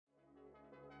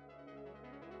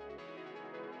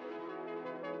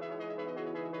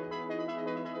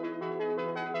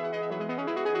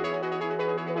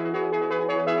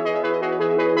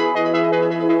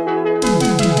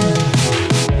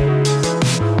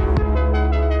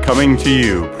Coming to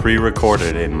you,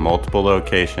 pre-recorded in multiple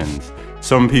locations.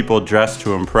 Some people dress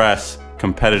to impress,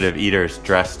 competitive eaters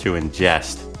dress to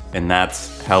ingest, and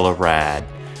that's hella rad.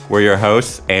 We're your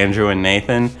hosts, Andrew and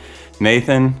Nathan.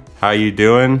 Nathan, how you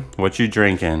doing? What you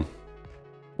drinking?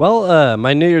 Well,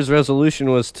 my New Year's resolution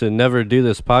was to never do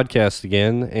this podcast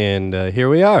again, and here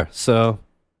we are. So,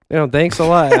 thanks a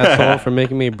lot, asshole, for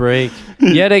making me break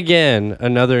yet again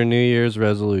another New Year's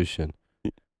resolution.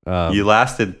 You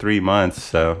lasted 3 months,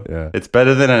 so yeah. It's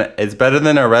better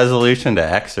than a resolution to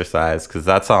exercise, because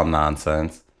that's all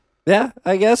nonsense. Yeah,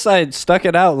 I guess I stuck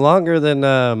it out longer than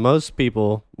most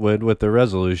people would with their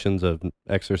resolutions of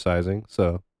exercising.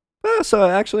 So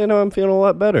actually, I'm feeling a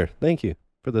lot better. Thank you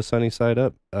for the sunny side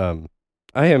up. I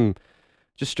am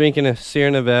just drinking a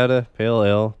Sierra Nevada Pale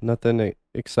Ale. Nothing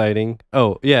exciting.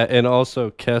 Oh, yeah, and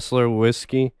also Kessler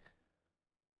whiskey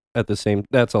at the same.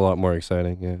 That's a lot more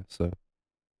exciting, yeah, so.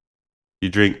 You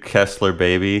drink Kessler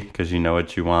Baby because you know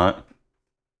what you want?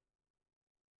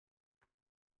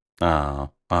 Oh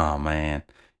man.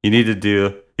 You need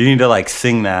to like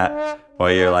sing that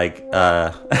while you're like,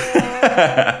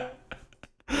 I'll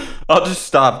just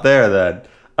stop there then.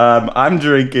 I'm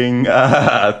drinking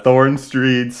Thorn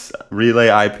Street's Relay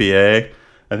IPA.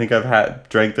 I think I've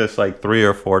drank this like 3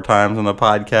 or 4 times on the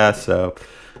podcast, so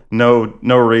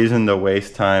no reason to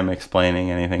waste time explaining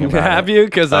anything about it. Have you?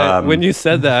 Because when you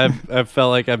said that, I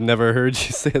felt like I've never heard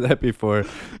you say that before.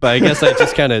 But I guess I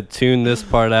just kind of tuned this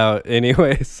part out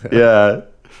anyway. So. Yeah.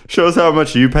 Shows how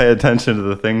much you pay attention to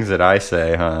the things that I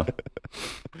say, huh?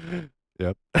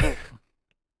 Yep.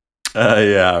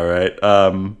 Yeah,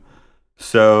 right.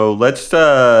 So let's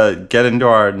get into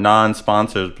our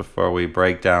non-sponsors before we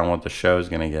break down what the show's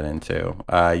going to get into.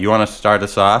 You want to start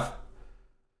us off?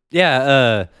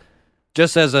 Yeah,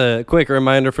 just as a quick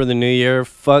reminder for the new year,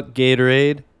 fuck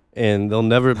Gatorade, and they'll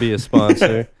never be a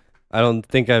sponsor. I don't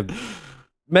think I've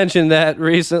mentioned that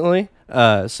recently.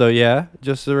 So yeah,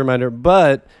 just a reminder.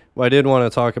 But what I did want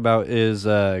to talk about is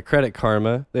Credit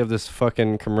Karma. They have this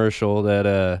fucking commercial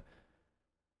that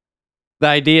the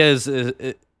idea is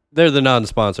they're the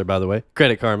non-sponsor, by the way,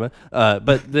 Credit Karma.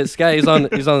 But this guy he's on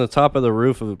the top of the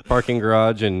roof of a parking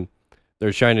garage, and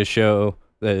they're trying to show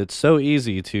that it's so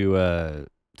easy to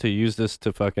use this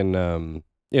to fucking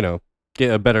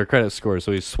get a better credit score.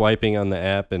 So he's swiping on the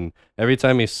app, and every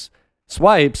time he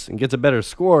swipes and gets a better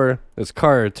score, his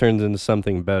car turns into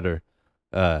something better,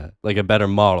 like a better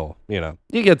model. You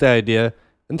get the idea.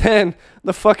 And then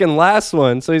the fucking last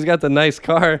one, so he's got the nice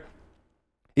car.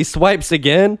 He swipes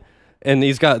again, and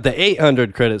he's got the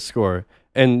 800 credit score.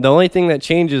 And the only thing that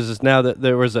changes is now that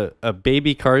there was a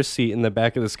baby car seat in the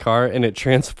back of this car, and it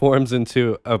transforms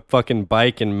into a fucking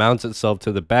bike and mounts itself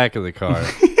to the back of the car.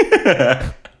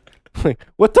 Like,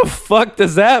 what the fuck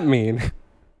does that mean?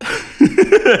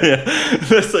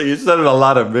 Yeah. So you're sending a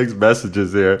lot of mixed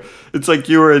messages here. It's like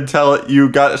you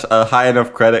got a high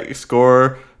enough credit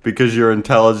score because you're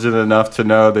intelligent enough to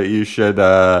know that you should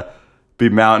be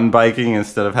mountain biking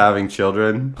instead of having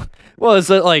children. Well,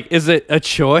 is it a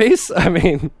choice? I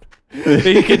mean,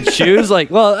 you could choose I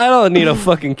don't need a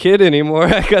fucking kid anymore.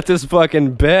 I got this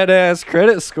fucking badass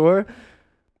credit score.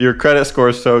 Your credit score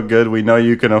is so good, we know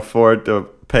you can afford to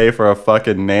pay for a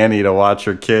fucking nanny to watch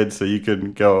your kids so you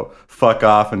can go fuck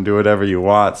off and do whatever you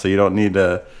want, so you don't need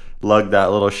to lug that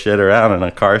little shit around in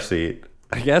a car seat.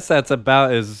 I guess that's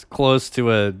about as close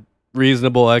to a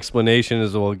reasonable explanation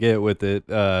as we'll get with it.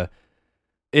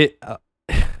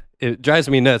 It drives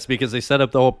me nuts because they set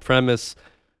up the whole premise,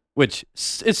 which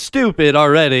is stupid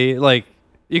already. Like,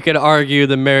 you could argue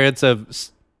the merits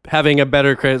of having a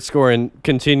better credit score and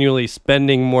continually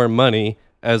spending more money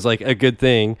as like a good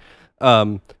thing.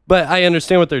 But I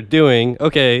understand what they're doing.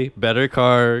 Okay, better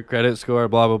car, credit score,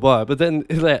 blah, blah, blah. But then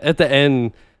at the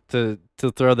end to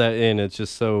throw that in, it's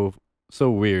just so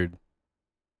weird.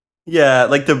 Yeah,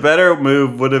 like the better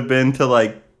move would have been to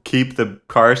like keep the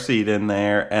car seat in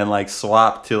there and like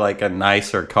swap to like a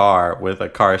nicer car with a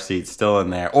car seat still in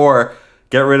there, or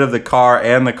get rid of the car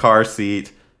and the car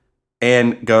seat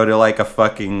and go to like a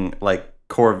fucking like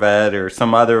Corvette or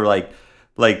some other like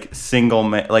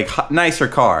nicer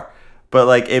car. But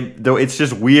like it's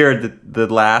just weird that the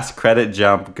last credit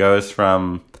jump goes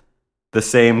from the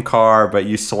same car, but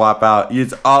you swap out.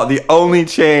 It's all the only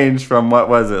change from what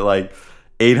was it like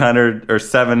 800 or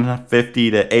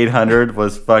 750 to 800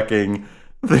 was fucking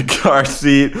the car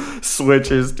seat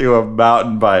switches to a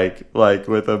mountain bike, like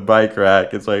with a bike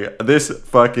rack. It's like, this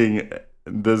fucking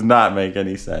does not make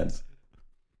any sense.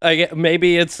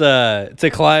 Maybe it's to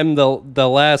climb the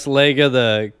last leg of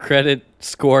the credit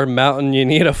score mountain, you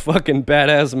need a fucking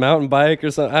badass mountain bike or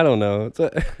something. I don't know.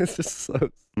 It's just so...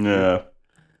 Yeah.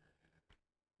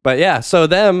 But yeah, so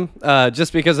them,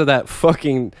 just because of that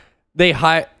fucking,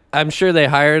 I'm sure they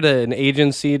hired an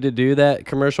agency to do that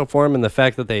commercial for him, and the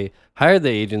fact that they hired the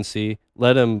agency,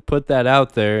 let him put that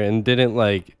out there, and didn't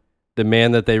like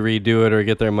demand that they redo it or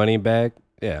get their money back.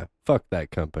 Yeah, fuck that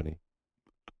company.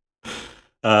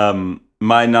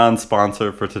 My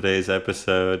non-sponsor for today's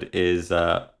episode is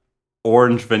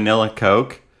Orange Vanilla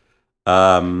Coke.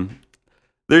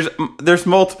 There's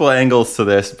multiple angles to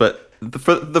this, but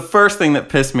the first thing that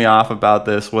pissed me off about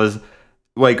this was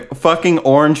like fucking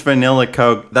Orange Vanilla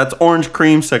Coke. That's orange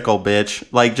creamsicle, bitch.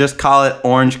 Like, just call it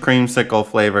orange creamsicle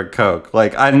flavored Coke.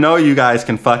 Like, I know you guys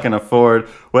can fucking afford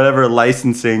whatever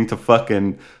licensing to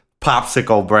fucking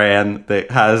popsicle brand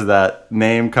that has that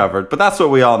name covered, but that's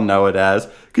what we all know it as,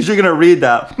 because you're gonna read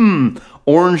that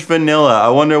orange vanilla, I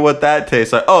wonder what that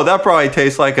tastes like. Oh, that probably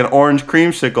tastes like an orange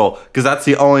creamsicle, because that's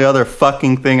the only other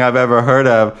fucking thing I've ever heard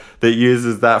of that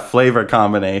uses that flavor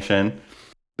combination.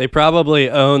 They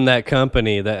probably own that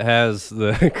company that has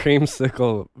the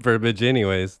creamsicle verbiage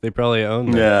anyways. They probably own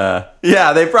that.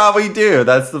 Yeah, they probably do.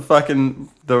 That's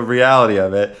the reality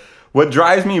of it. What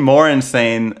drives me more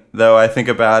insane, though, I think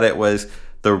about it, was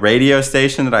the radio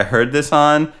station that I heard this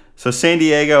on. So San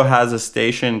Diego has a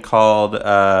station called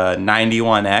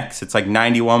 91X. It's like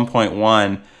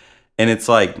 91.1, and it's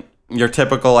like your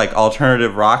typical like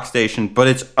alternative rock station, but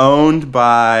it's owned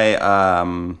by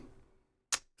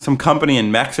some company in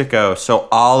Mexico. So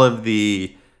all of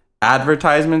the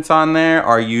advertisements on there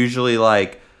are usually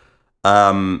like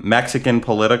Mexican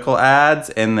political ads,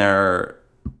 and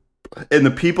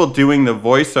the people doing the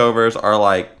voiceovers are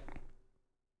like,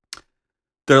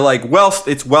 they're like, well,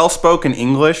 it's well-spoken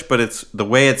English, but it's the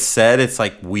way it's said, it's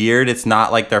like weird. It's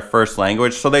not like their first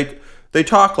language. So they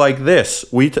talk like this.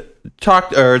 Or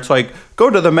it's like, go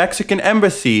to the Mexican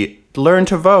embassy, learn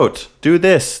to vote, do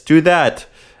this, do that.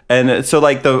 And so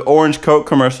like the Orange Coke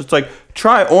commercial, it's like,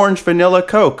 try Orange Vanilla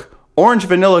Coke. Orange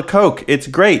Vanilla Coke, it's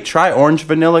great. Try Orange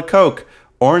Vanilla Coke.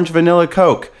 Orange Vanilla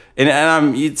Coke.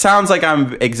 And it sounds like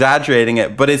I'm exaggerating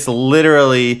it, but it's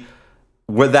literally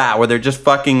where they're just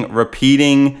fucking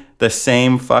repeating the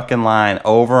same fucking line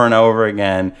over and over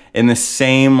again in the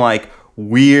same like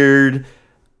weird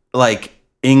like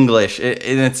English.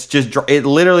 It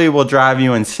literally will drive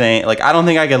you insane. Like, I don't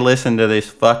think I could listen to this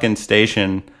fucking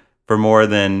station for more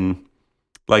than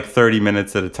like 30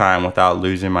 minutes at a time without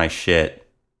losing my shit.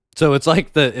 So it's kind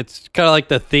of like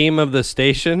the theme of the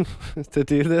station to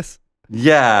do this.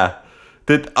 Yeah,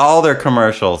 that all their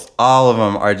commercials, all of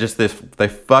them are just the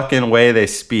fucking way they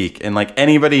speak, and like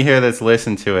anybody here that's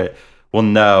listened to it will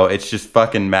know it's just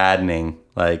fucking maddening.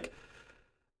 Like,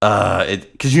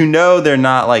 because they're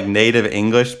not like native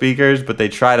English speakers, but they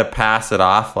try to pass it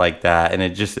off like that, and it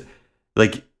just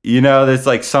like there's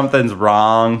like something's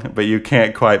wrong, but you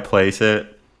can't quite place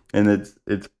it, and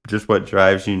it's just what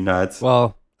drives you nuts.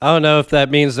 Well, I don't know if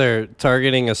that means they're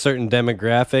targeting a certain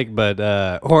demographic, but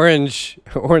Orange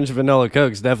Vanilla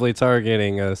Coke's definitely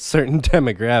targeting a certain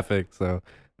demographic. So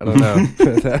I don't know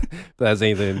if that has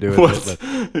anything to do with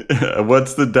it.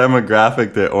 What's the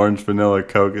demographic that Orange Vanilla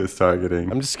Coke is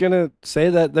targeting? I'm just gonna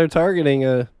say that they're targeting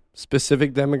a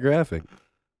specific demographic.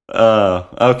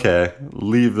 Okay.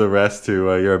 Leave the rest to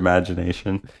your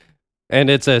imagination.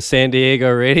 And it's a San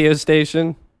Diego radio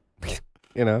station.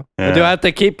 Yeah. Do I have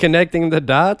to keep connecting the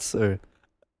dots, or?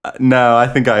 No, I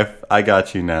think I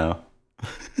got you now.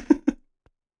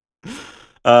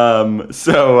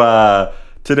 So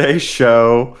today's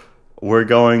show, we're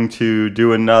going to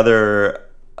do another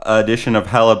edition of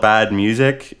Hella Bad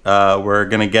Music. We're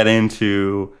gonna get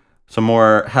into some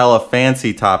more hella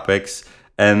fancy topics,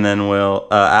 and then we'll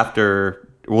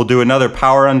do another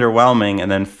Power Underwhelming, and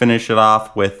then finish it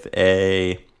off with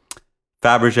a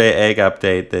Fabergé egg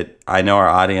update that I know our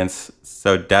audience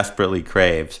so desperately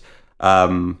craves.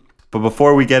 But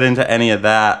before we get into any of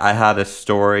that, I had a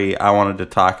story I wanted to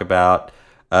talk about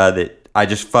that I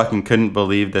just fucking couldn't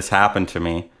believe this happened to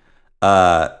me.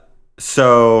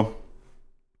 So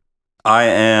I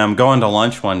am going to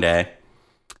lunch one day,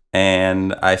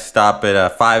 and I stop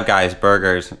at Five Guys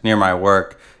Burgers near my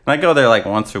work. And I go there like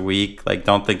once a week, like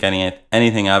don't think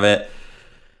anything of it.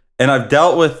 And I've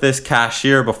dealt with this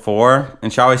cashier before,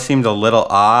 and she always seemed a little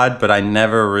odd, but I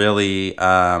never really,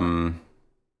 was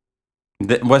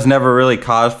never really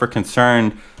cause for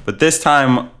concern. But this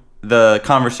time, the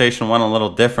conversation went a little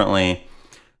differently.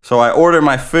 So I order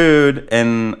my food,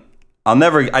 and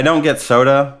I don't get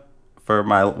soda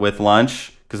with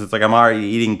lunch, because it's like I'm already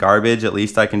eating garbage. At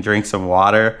least I can drink some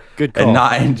water. Good call. And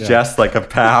not ingest like a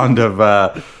pound of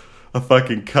a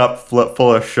fucking cup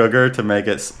full of sugar to make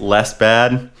it less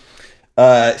bad.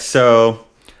 So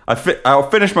I'll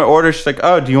finish my order. She's like,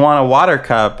 oh, do you want a water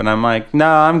cup? And I'm like, no,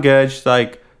 I'm good. She's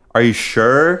like, are you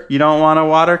sure you don't want a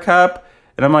water cup?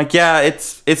 And I'm like, yeah,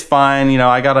 it's fine. You know,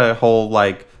 I got a whole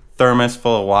like thermos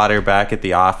full of water back at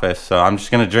the office, so I'm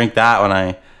just gonna drink that when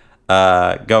I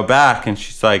go back. And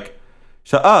she's like,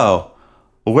 so oh,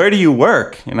 where do you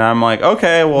work? And I'm like,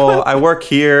 okay, well, I work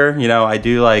here. You know, I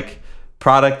do like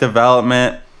product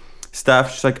development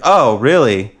stuff. She's like, oh,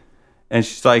 really? And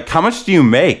she's like, how much do you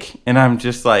make? And I'm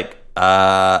just like,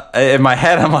 in my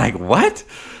head, I'm like, what?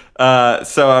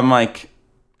 So I'm like,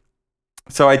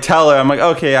 so I tell her, I'm like,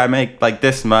 okay, I make like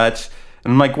this much.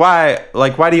 And I'm like, why?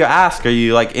 Like, why do you ask? Are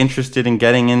you like interested in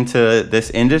getting into this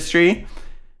industry?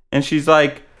 And she's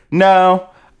like, no,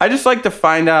 I just like to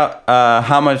find out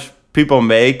how much people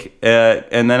make.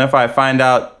 And then if I find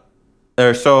out,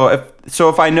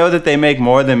 if I know that they make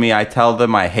more than me, I tell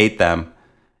them I hate them.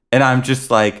 And I'm just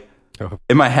like,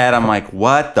 in my head, I'm like,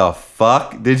 what the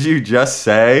fuck did you just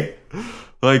say?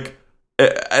 Like,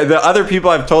 the other people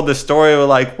I've told this story were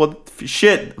like, well,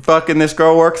 shit, fucking this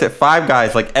girl works at Five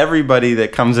Guys. Like, everybody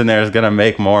that comes in there is going to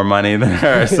make more money than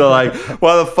her. So, like,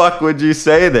 why the fuck would you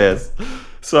say this?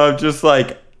 So I'm just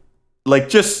like,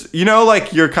 just, you know,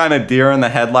 like, you're kind of deer in the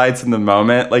headlights in the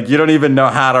moment. Like, you don't even know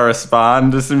how to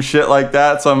respond to some shit like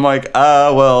that. So I'm like,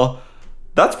 well,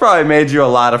 that's probably made you a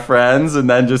lot of friends. And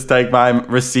then just take my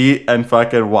receipt and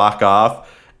fucking walk off.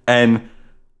 And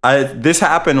this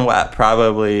happened,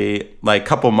 probably like a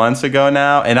couple months ago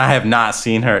now, and I have not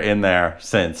seen her in there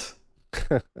since.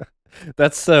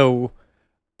 That's so...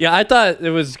 Yeah, I thought it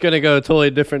was going to go a totally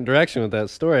different direction with that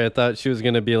story. I thought she was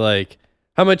going to be like,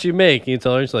 how much you make? And you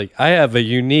tell her, she's like, I have a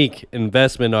unique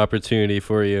investment opportunity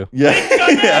for you. Yeah,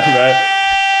 yeah,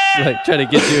 right. Like, try to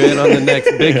get you in on the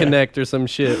next Big Connect or some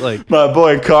shit. Like, my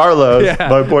boy Carlos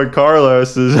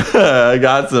has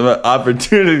got some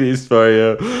opportunities for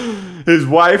you. His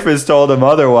wife has told him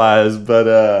otherwise,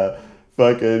 but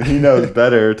fucking he knows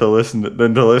better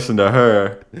than to listen to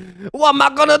her. What am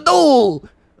I gonna do?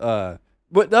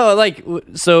 But no, like,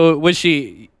 so was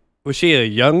she a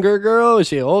younger girl? Was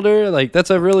she older? Like, that's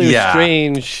a really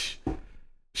strange.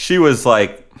 She was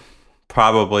like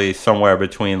probably somewhere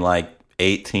between like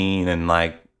 18 and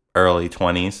like early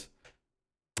 20s.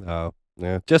 Oh,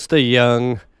 yeah. Just a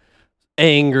young,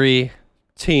 angry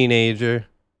teenager.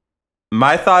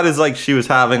 My thought is like she was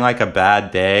having like a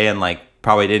bad day and like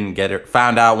probably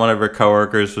found out one of her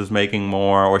coworkers was making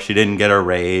more, or she didn't get a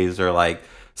raise, or like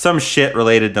some shit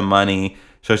related to money.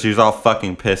 So she was all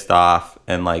fucking pissed off,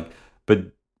 and like, but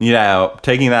you know,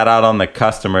 taking that out on the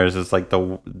customers is like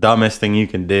the dumbest thing you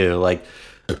can do. Like,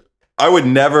 I would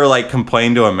never like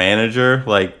complain to a manager,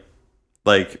 but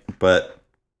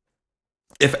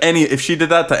if she did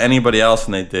that to anybody else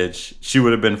and they did, she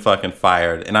would have been fucking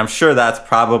fired. And I'm sure that's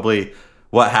probably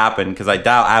what happened, because I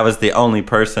doubt I was the only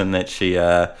person that she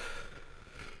had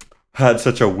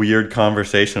such a weird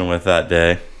conversation with that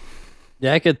day.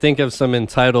 Yeah, I could think of some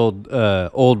entitled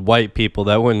old white people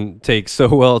that wouldn't take so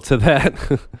well to that.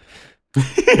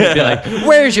 They'd be like,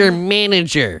 where's your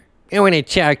manager? I want to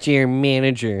talk to your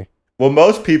manager. Well,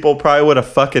 most people probably would have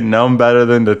fucking known better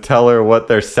than to tell her what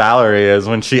their salary is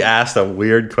when she asked a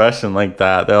weird question like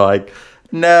that. They're like,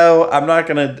 no, I'm not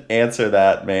going to answer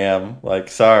that, ma'am. Like,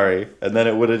 sorry. And then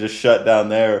it would have just shut down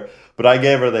there. But I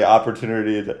gave her the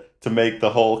opportunity to make the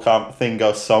whole thing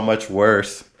go so much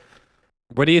worse.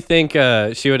 What do you think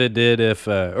she would have did if,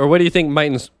 or what do you think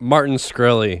Martin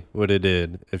Shkreli would have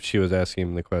did if she was asking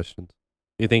him the questions?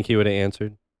 You think he would have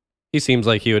answered? He seems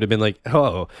like he would have been like,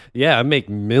 oh, yeah, I make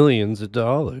millions of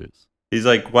dollars. He's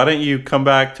like, why don't you come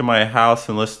back to my house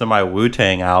and listen to my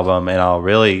Wu-Tang album, and I'll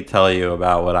really tell you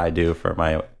about what I do for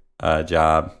my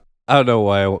job. I don't know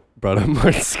why I brought up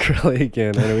Martin Shkreli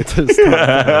again. I know we just talked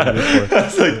about it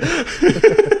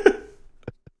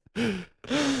before.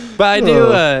 But I do,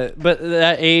 but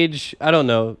that age, I don't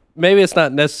know. Maybe it's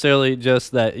not necessarily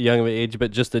just that young of an age,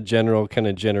 but just a general kind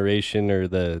of generation, or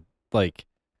the, like,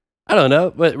 I don't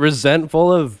know, but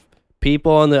resentful of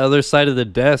people on the other side of the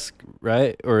desk,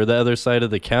 right? Or the other side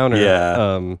of the counter. Yeah.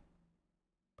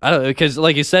 I don't know, because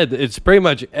like you said, it's pretty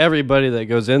much everybody that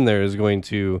goes in there is going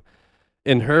to,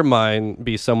 in her mind,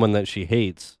 be someone that she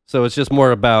hates. So it's just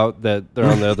more about that they're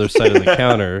on the other side of the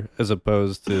counter as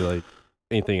opposed to like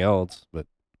anything else. But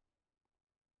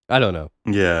I don't know.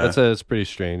 Yeah. It's pretty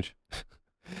strange.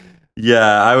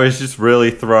 Yeah, I was just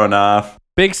really thrown off.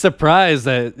 Big surprise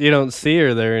that you don't see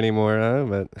her there anymore, huh?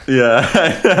 But yeah,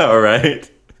 I know, right?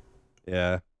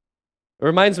 Yeah. It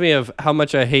reminds me of how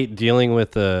much I hate dealing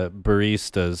with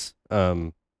baristas.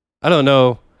 I don't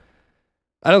know.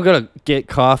 I don't go to get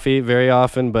coffee very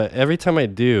often, but every time I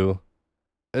do,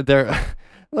 they're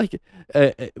Like,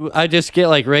 I just get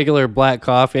like regular black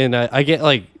coffee, and I get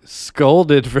like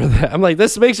scolded for that. I'm like,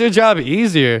 this makes your job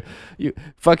easier. You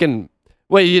fucking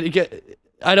wait. You get.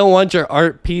 I don't want your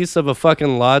art piece of a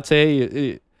fucking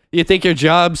latte. You think your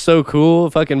job's so cool,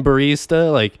 fucking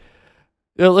barista? Like,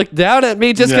 you look down at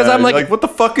me just because I'm like, what the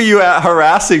fuck are you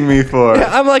harassing me for?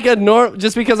 I'm like a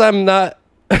just because I'm not.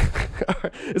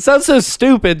 It sounds so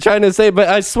stupid trying to say, but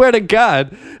I swear to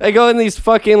God, I go in these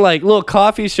fucking like little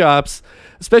coffee shops,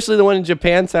 especially the one in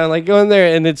Japantown. Like, go in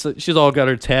there and she's all got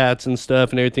her tats and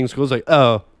stuff and everything's cool. It's like,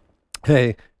 oh,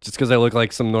 hey, just because I look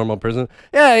like some normal person.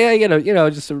 Yeah,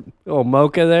 just a little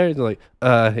mocha there. It's like,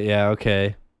 yeah,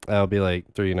 okay, that'll be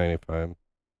like $3.95.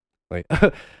 Like,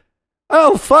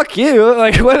 oh, fuck you.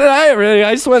 Like, what did I really?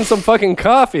 I just want some fucking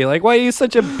coffee. Like, why are you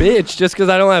such a bitch just because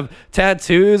I don't have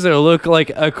tattoos or look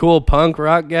like a cool punk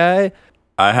rock guy?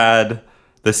 I had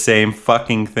the same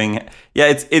fucking thing.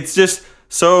 Yeah, it's just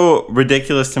so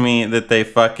ridiculous to me that they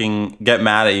fucking get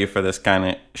mad at you for this kind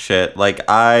of shit. Like,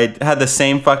 I had the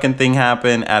same fucking thing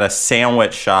happen at a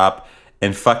sandwich shop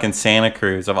in fucking Santa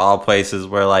Cruz, of all places,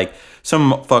 where, like,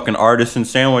 some fucking artisan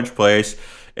sandwich place,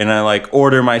 and I like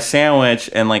order my sandwich,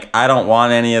 and like I don't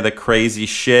want any of the crazy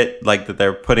shit like that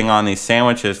they're putting on these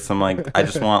sandwiches. So I'm like, I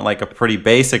just want like a pretty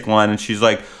basic one. And she's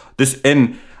like, this,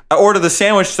 and I order the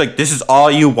sandwich. She's like, this is all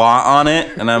you want on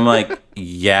it? And I'm like,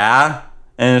 yeah.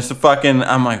 And it's a fucking,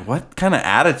 I'm like, what kind of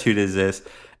attitude is this?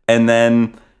 And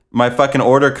then my fucking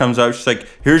order comes up. She's like,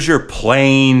 here's your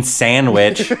plain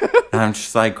sandwich. And I'm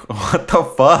just like, what the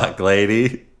fuck,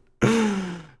 lady?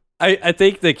 I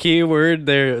think the key word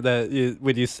there that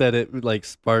when you said it like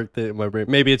sparked it in my brain.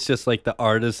 Maybe it's just like the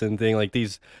artisan thing, like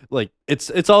these, like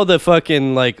it's all the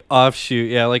fucking like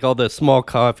offshoot, yeah, like all the small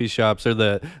coffee shops or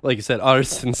the, like you said,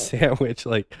 artisan sandwich.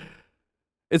 Like,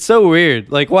 it's so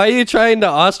weird. Like, why are you trying to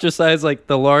ostracize like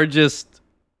the largest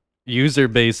user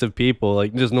base of people,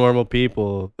 like just normal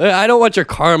people? I don't want your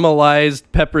caramelized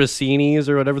pepperoncinis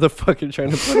or whatever the fuck you're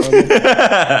trying to put on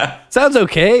there. Sounds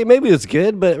okay, maybe it's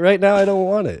good, but right now I don't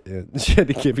want it. She had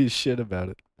to give you shit about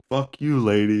it. Fuck you,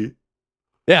 lady.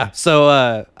 Yeah, so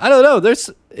I don't know, there's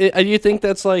you think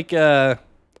that's like a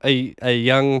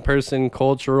young person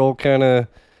cultural kind of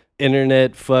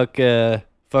internet fuck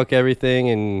everything,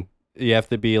 and you have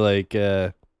to be like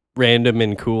random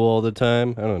and cool all the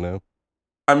time? I don't know.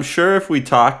 I'm sure if we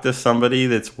talked to somebody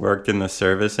that's worked in the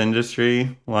service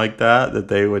industry like that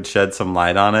they would shed some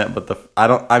light on it. But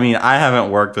I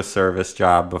haven't worked a service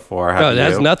job before. No, it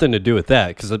has nothing to do with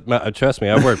that. Because trust me,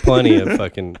 I've worked plenty of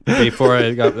fucking before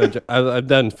I got. I've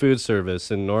done food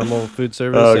service and normal food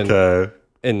service. Okay.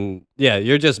 And yeah,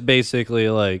 you're just basically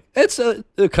like, it's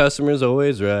the customer's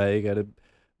always right. You gotta,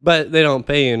 but they don't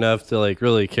pay you enough to like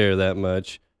really care that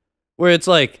much. Where it's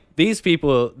like these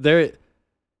people,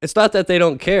 it's not that they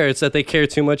don't care, it's that they care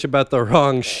too much about the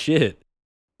wrong shit.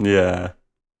 Yeah.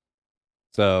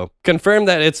 So, confirm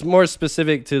that it's more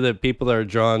specific to the people that are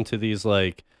drawn to these,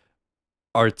 like,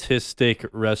 artistic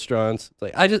restaurants. It's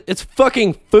like, it's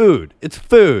fucking food. It's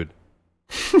food.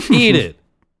 Eat it.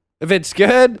 If it's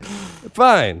good,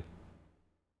 fine.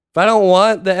 If I don't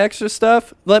want the extra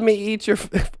stuff, let me eat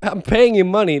I'm paying you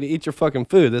money to eat your fucking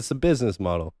food. That's the business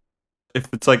model.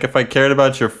 If I cared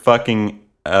about your fucking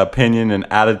opinion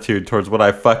and attitude towards what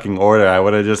I fucking order, I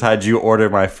would have just had you order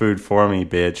my food for me,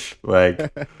 bitch. Like,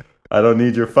 I don't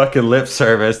need your fucking lip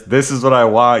service. This is what I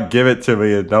want. Give it to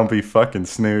me and don't be fucking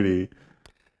snooty.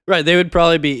 Right, they would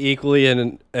probably be equally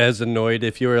as annoyed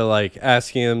if you were like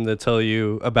asking them to tell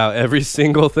you about every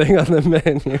single thing on the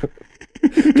menu.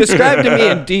 Describe to me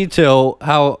in detail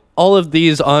how all of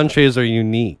these entrees are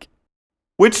unique.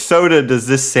 Which soda does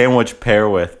this sandwich pair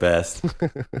with best?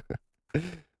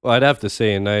 Well, I'd have to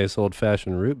say a nice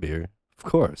old-fashioned root beer, of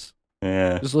course.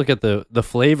 Yeah. Just look at the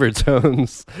flavor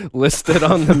tones listed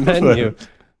on the menu.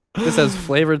 This has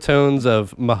flavor tones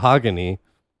of mahogany.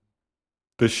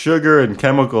 The sugar and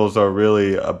chemicals are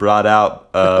really brought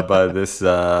out by this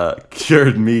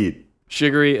cured meat.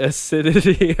 Sugary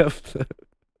acidity of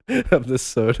the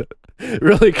soda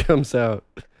really comes out.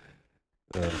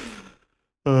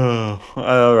 Oh,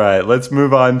 all right. Let's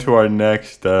move on to our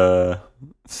next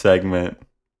segment.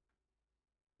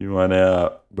 You want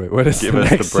to what is give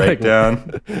us the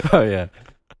breakdown? Oh, yeah.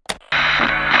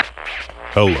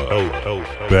 Hello.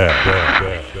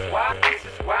 Bad.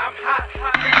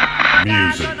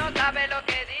 Music.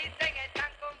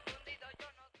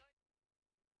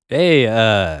 Hey,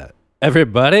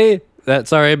 everybody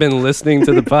that's already been listening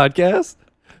to the podcast.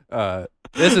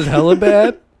 This is hella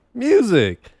bad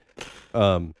music.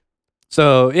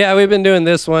 So yeah, we've been doing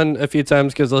this one a few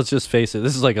times because let's just face it,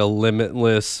 this is like a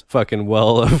limitless fucking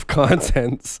well of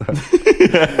content. So,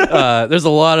 there's a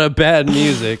lot of bad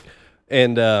music,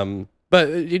 and but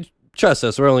you trust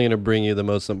us, we're only going to bring you the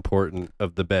most important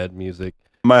of the bad music.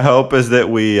 My hope is that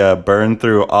we burn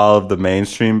through all of the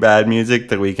mainstream bad music,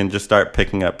 that we can just start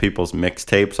picking up people's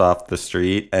mixtapes off the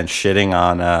street and shitting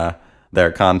on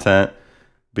their content.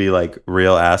 Be like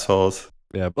real assholes.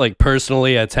 Yeah, like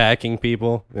personally attacking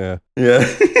people. Yeah. Yeah.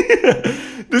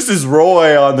 This is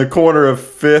Roy on the corner of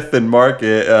 5th and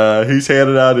Market. He's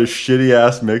handed out his shitty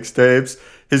ass mixtapes.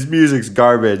 His music's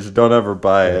garbage. Don't ever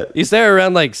buy it. He's there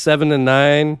around like 7 to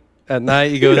 9 at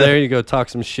night. You go there, you go talk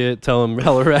some shit, tell him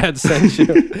Hella Rad sent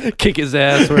you, kick his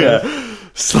ass. Yeah.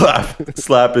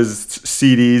 Slap his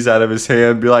CDs out of his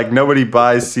hand. Be like, nobody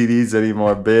buys CDs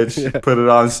anymore, bitch. Yeah. Put it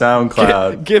on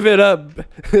SoundCloud. Give it up.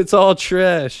 It's all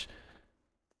trash.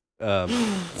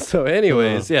 So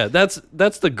anyways, yeah, that's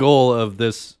the goal of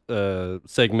this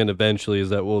segment eventually,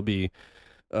 is that we'll be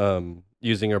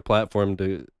using our platform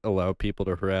to allow people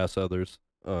to harass others.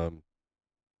 All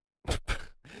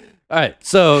right,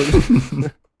 so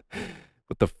what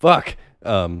the fuck?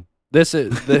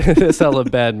 This hella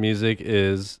bad music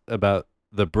is about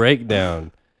The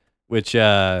Breakdown, which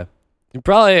you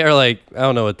probably are like, I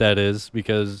don't know what that is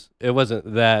because it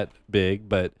wasn't that big,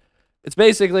 but it's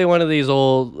basically one of these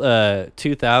old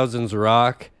 2000s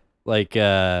rock, like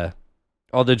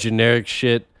all the generic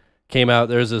shit came out.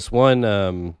 There's this one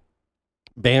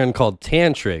band called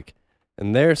Tantric,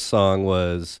 and their song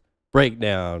was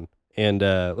Breakdown. And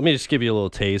let me just give you a little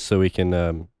taste so we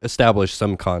can establish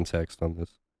some context on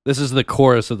this. This is the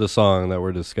chorus of the song that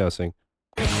we're discussing.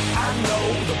 I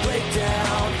know the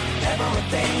breakdown.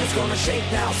 Everything is gonna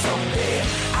shake now someday.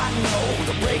 I know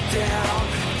the breakdown.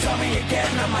 Tell me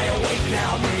again, am I awake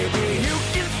now? Maybe you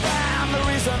can find the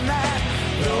reason that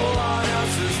no one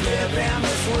else is living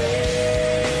this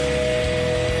way.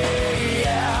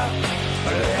 Yeah,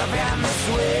 living this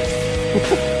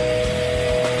way.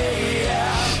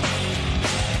 Yeah.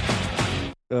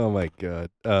 Oh my god.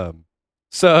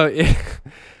 So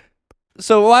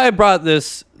why I brought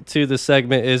this to the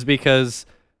segment is because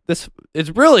it's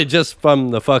really just from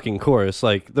the fucking chorus.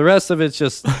 Like the rest of it's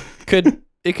just could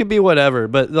be whatever,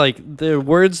 but like the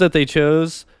words that they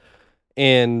chose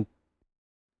and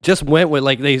just went with,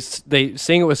 like they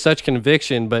sing it with such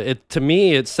conviction, but to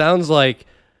me it sounds like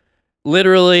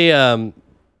literally a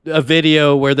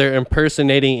video where they're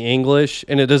impersonating English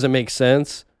and it doesn't make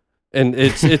sense. And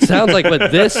it sounds like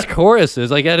what this chorus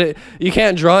is like. You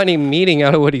can't draw any meaning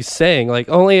out of what he's saying. Like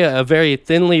only a very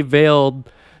thinly veiled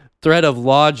thread of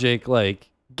logic, like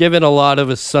given a lot of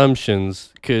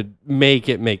assumptions, could make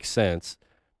it make sense.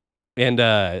 And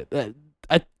I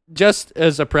just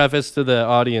as a preface to the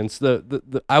audience,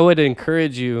 I would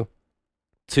encourage you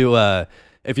to,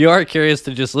 if you are curious,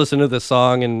 to just listen to the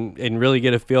song and really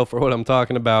get a feel for what I'm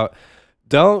talking about.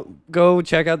 Don't go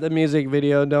check out the music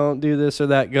video. Don't do this or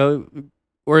that.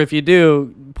 Or if you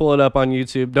do, pull it up on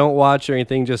YouTube. Don't watch or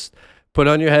anything. Just put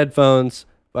on your headphones,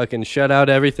 fucking shut out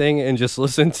everything, and just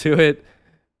listen to it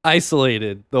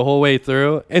isolated the whole way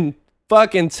through. And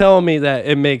fucking tell me that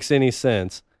it makes any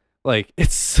sense. Like,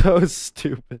 it's so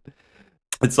stupid.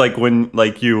 It's like when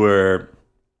like you were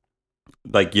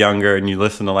like younger and you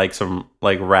listen to like some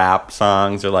like rap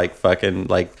songs or like fucking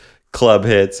like club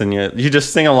hits, and you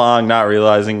just sing along not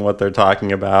realizing what they're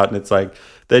talking about, and it's like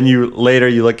then you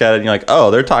look at it and you're like,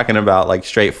 oh, they're talking about like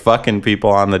straight fucking people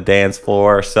on the dance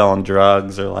floor or selling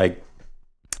drugs or like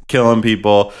killing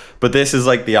people. But this is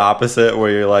like the opposite,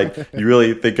 where you're like you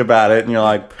really think about it and you're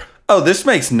like, oh, this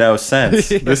makes no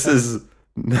sense. Yeah. This is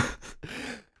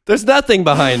there's nothing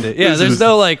behind it. Yeah, there's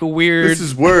no like weird, this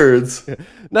is words.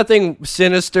 Nothing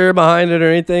sinister behind it or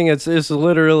anything. It's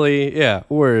literally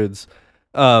words.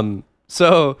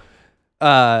 So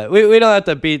we don't have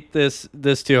to beat this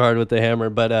too hard with the hammer,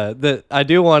 but I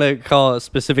do want to call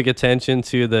specific attention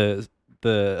to the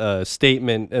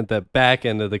statement at the back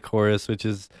end of the chorus, which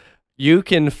is, you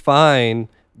can find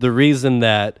the reason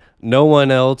that no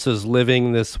one else is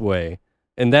living this way.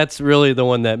 And that's really the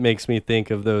one that makes me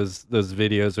think of those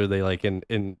videos where they like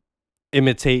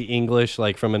imitate English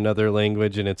like from another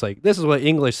language, and it's like, this is what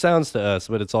English sounds to us,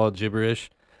 but it's all gibberish.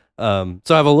 So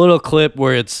I have a little clip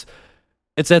where it's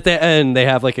at the end, they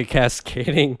have like a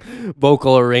cascading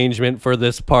vocal arrangement for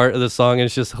this part of the song, and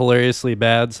it's just hilariously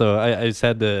bad. So I just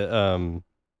had to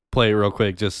play it real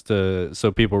quick just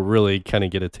so people really kind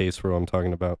of get a taste for what I'm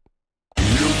talking about. You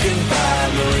can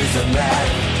find the reason that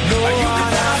no one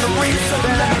else is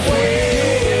living that way.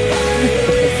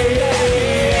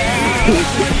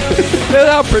 Look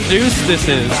how produced this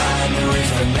is.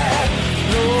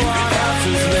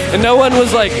 And no one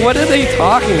was like, what are they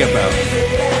talking about?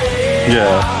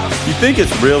 Yeah. You think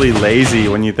it's really lazy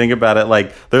when you think about it.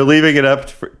 Like, they're leaving it up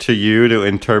to you to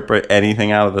interpret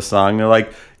anything out of the song. They're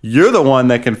like, you're the one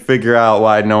that can figure out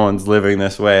why no one's living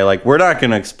this way. Like, we're not going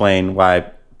to explain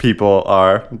why people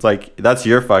are. It's like, that's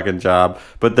your fucking job.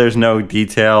 But there's no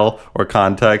detail or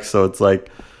context. So it's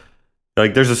like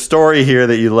there's a story here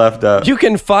that you left up. You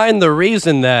can find the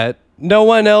reason that no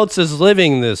one else is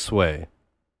living this way.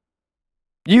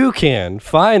 You can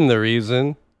find the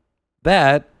reason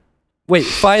that... Wait,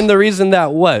 find the reason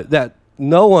that what? That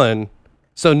no one...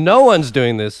 So no one's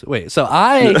doing this. Wait, so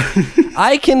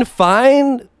I can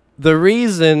find the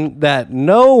reason that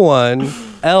no one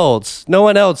else,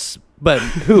 but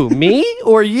who? Me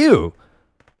or you?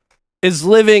 Is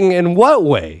living in what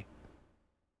way?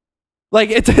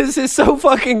 Like, this is so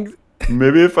fucking...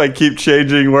 Maybe if I keep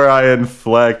changing where I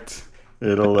inflect,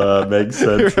 it'll make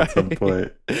sense at some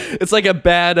point. It's like a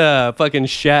bad fucking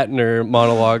Shatner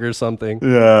monologue or something.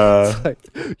 Yeah. It's like,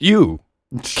 you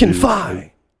can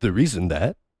find the reason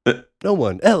that no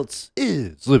one else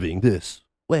is living this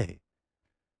way.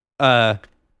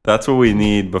 That's what we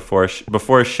need before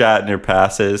Shatner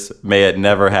passes. May it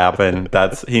never happen.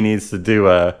 He needs to do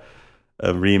a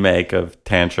remake of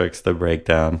Tantrix: The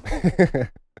Breakdown.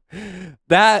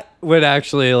 That would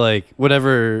actually, like,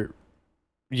 whatever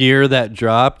year that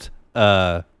dropped,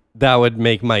 that would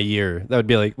make my year. That would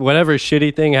be like, whatever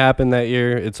shitty thing happened that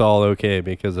year, it's all okay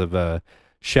because of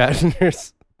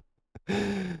Shatner's.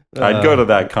 I'd go to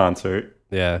that concert.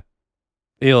 Yeah.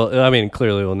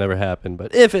 Clearly it will never happen,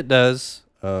 but if it does,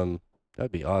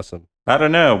 that'd be awesome. I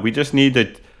don't know. We need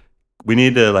to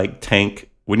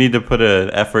put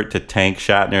an effort to tank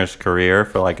Shatner's career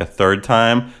for like a third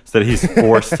time so that he's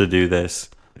forced to do this.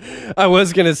 I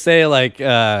was going to say, like,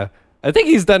 I think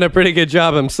he's done a pretty good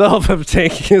job himself of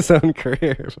tanking his own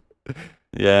career.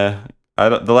 Yeah.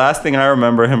 The last thing I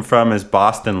remember him from is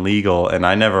Boston Legal, and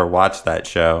I never watched that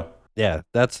show. Yeah,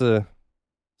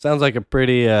 sounds like a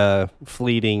pretty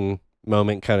fleeting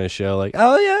moment kind of show. Like,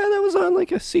 oh yeah, that was on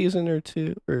like a season or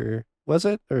two, or was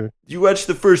it? Or you watched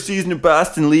the first season of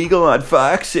Boston Legal on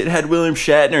Fox? It had William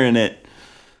Shatner in it.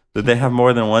 Did they have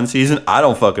more than one season? I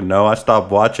don't fucking know. I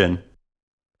stopped watching.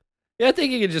 Yeah, I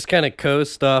think he could just kind of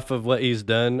coast off of what he's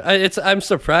done. I'm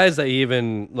surprised that he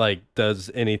even like does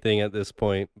anything at this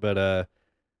point. But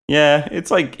yeah,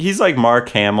 it's like he's like Mark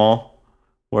Hamill,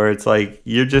 where it's like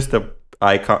you're just a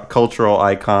cultural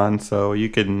icon, so you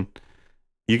can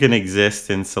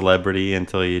exist in celebrity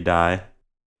until you die.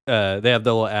 They have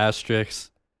the little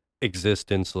asterisks,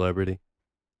 exist in celebrity.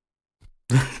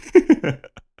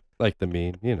 Like the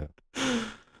meme, you know.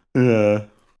 Yeah.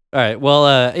 All right.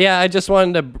 Well, yeah, I just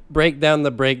wanted to break down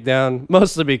the breakdown,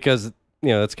 mostly because,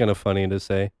 that's kind of funny to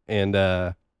say. And,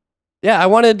 yeah, I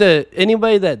wanted to,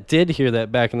 anybody that did hear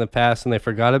that back in the past and they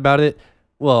forgot about it,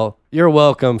 well, you're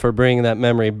welcome for bringing that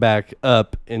memory back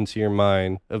up into your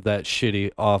mind of that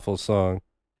shitty, awful song.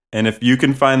 And if you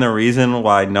can find the reason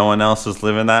why no one else is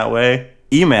living that way,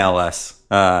 email us.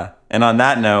 And on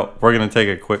that note, we're going to take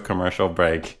a quick commercial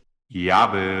break.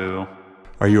 Yaboo.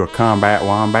 Are you a combat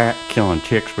wombat killing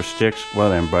chicks with sticks? Well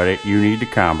then, buddy, you need the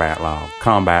Combat Log.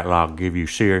 Combat Log give you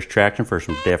serious traction for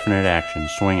some definite action.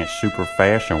 Swing it super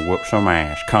fast and whoop some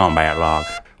ass. Combat Log.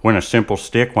 When a simple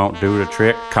stick won't do the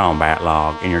trick, Combat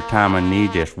Log. In your time of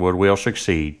need, this wood will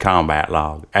succeed. Combat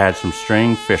Log. Add some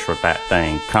string, fish with that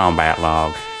thing. Combat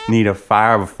Log. Need a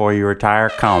fire before you retire?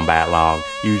 Combat Log.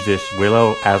 Use this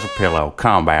willow as a pillow.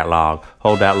 Combat Log.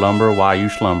 Hold that lumber while you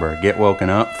slumber. Get woken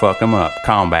up, fuck 'em up.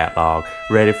 Combat Log.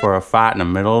 Ready for a fight in the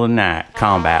middle of the night.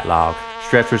 Combat Log.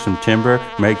 Stretch with some timber,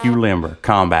 make you limber.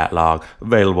 Combat Log.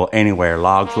 Available anywhere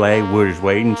logs lay, wood is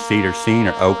waiting, cedar seen,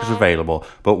 or oak is available.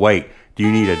 But wait, do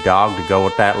you need a dog to go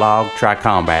with that log? Try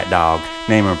Combat Dog.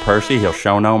 Name him Percy, he'll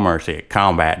show no mercy.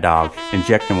 Combat Dog.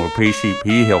 Inject him with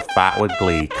PCP, he'll fight with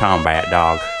glee. Combat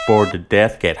Dog. Bored to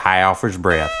death, get high off his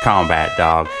breath. Combat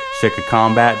Dog. Sick of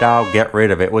Combat Dog? Get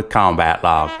rid of it with Combat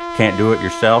Log. Can't do it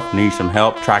yourself? Need some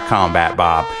help? Try Combat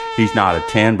Bob. He's not a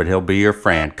 10, but he'll be your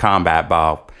friend. Combat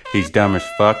Bob. He's dumb as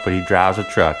fuck, but he drives a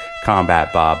truck.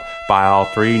 Combat Bob. Buy all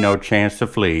three, no chance to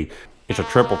flee. It's a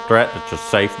triple threat that's a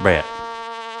safe bet.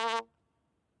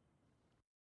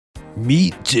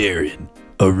 Meet Darren,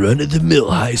 a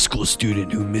run-of-the-mill high school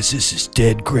student who misses his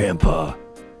dead grandpa.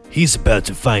 He's about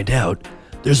to find out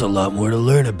there's a lot more to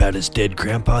learn about his dead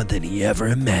grandpa than he ever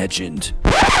imagined.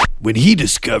 When he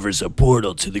discovers a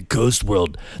portal to the ghost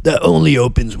world that only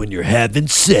opens when you're having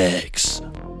sex.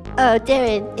 Oh,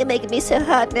 Darren, you're making me so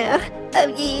hot now. Oh,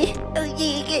 yeah. Oh,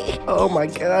 yeah. Oh my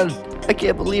god, I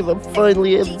can't believe I'm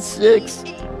finally having sex.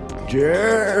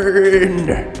 Darren,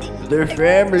 The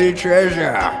family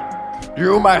treasure.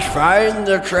 You must find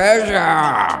the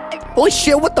treasure. Holy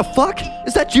shit, what the fuck?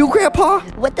 Is that you, Grandpa?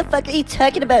 What the fuck are you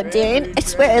talking about, Darren? I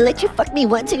swear I let you fuck me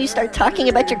once and you start talking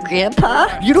about your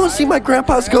grandpa? You don't see my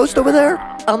grandpa's ghost over there?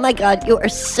 Oh my god, you are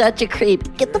such a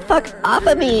creep. Get the fuck off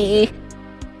of me.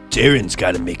 Darren's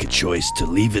gotta make a choice to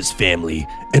leave his family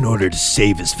in order to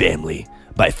save his family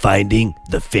by finding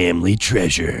the family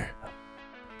treasure.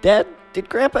 Dad, did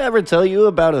Grandpa ever tell you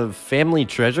about a family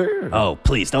treasure? Oh,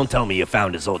 please don't tell me you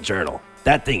found his old journal.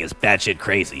 That thing is batshit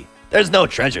crazy. There's no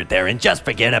treasure there, and just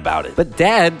forget about it. But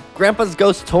Dad, Grandpa's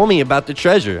ghost told me about the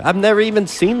treasure. I've never even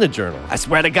seen the journal. I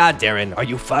swear to God, Darren, are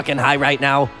you fucking high right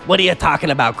now? What are you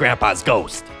talking about, Grandpa's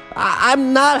ghost?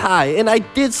 I'm not high, and I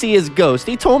did see his ghost.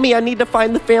 He told me I need to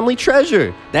find the family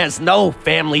treasure. There's no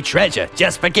family treasure.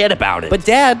 Just forget about it. But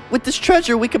Dad, with this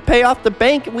treasure, we could pay off the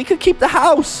bank and we could keep the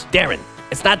house. Darren,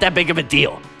 it's not that big of a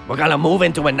deal. We're gonna move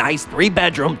into a nice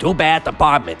 3-bedroom, 2-bath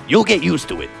apartment. You'll get used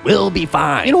to it. We'll be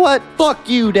fine. You know what? Fuck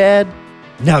you, Dad.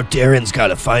 Now Darren's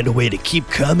gotta find a way to keep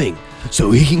coming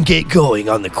so he can get going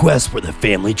on the quest for the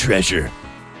family treasure.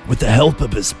 With the help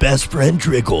of his best friend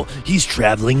Driggle, he's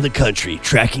traveling the country,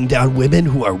 tracking down women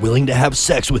who are willing to have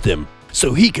sex with him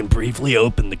so he can briefly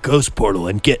open the ghost portal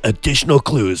and get additional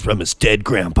clues from his dead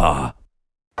grandpa.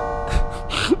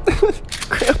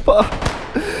 Grandpa,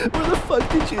 where the fuck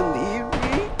did you leave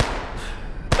me?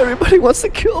 Everybody wants to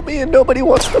kill me and nobody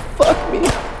wants to fuck me.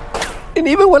 And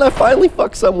even when I finally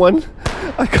fuck someone,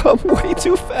 I come way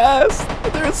too fast.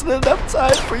 There isn't enough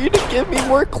time for you to give me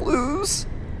more clues.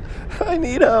 I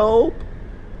need help.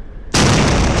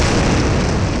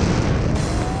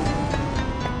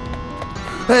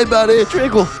 Hey, buddy.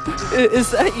 Driggle,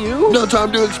 is that you? No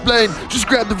time to explain. Just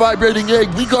grab the vibrating egg.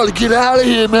 We gotta get out of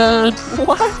here, man.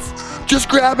 What? Just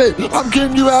grab it. I'm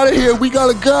getting you out of here. We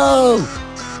gotta go.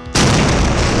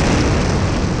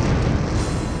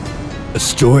 A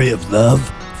story of love,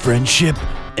 friendship,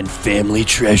 and family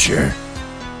treasure.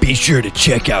 Be sure to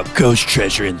check out Ghost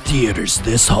Treasure in theaters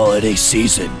this holiday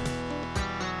season.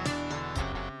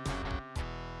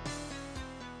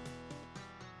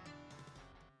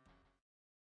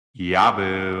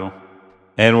 Yabu.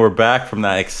 And we're back from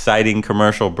that exciting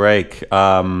commercial break.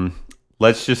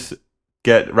 Let's just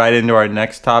get right into our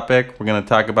next topic. We're going to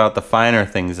talk about the finer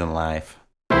things in life.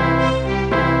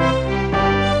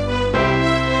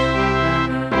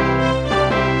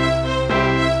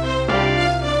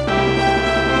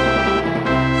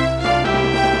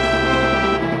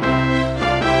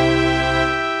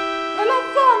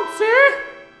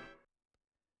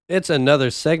 It's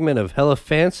another segment of Hella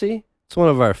Fancy. It's one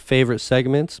of our favorite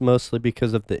segments, mostly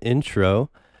because of the intro.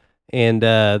 And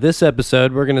this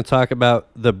episode, we're going to talk about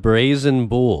the Brazen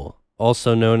Bull,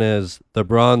 also known as the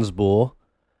Bronze Bull.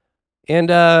 And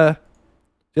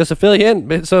just to fill you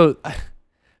in, so I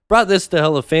brought this to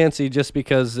Hella Fancy just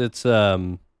because it's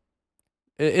an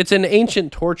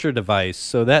ancient torture device,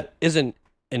 so that isn't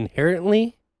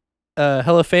inherently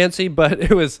Hella Fancy, but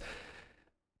it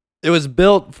was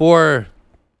built for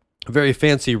a very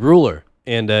fancy ruler,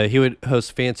 and he would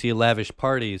host fancy, lavish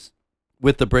parties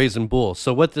with the Brazen Bull.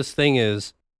 So what this thing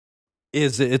is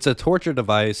it's a torture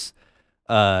device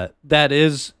that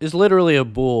is literally a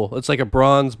bull. It's like a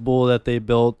bronze bull that they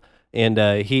built, and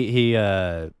he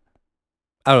I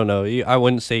don't know, I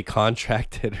wouldn't say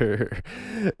contracted or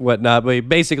whatnot, but he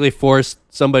basically forced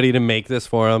somebody to make this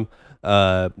for him,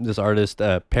 this artist,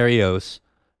 Perios.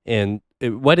 And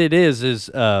what it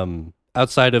is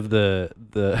outside of the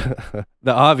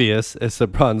the obvious, it's a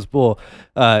bronze bull.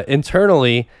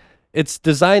 Internally, it's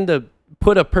designed to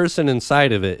put a person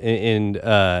inside of it, and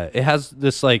it has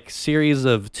this like series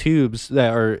of tubes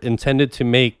that are intended to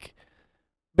make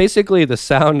basically the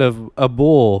sound of a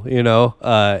bull, you know.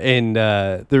 And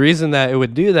the reason that it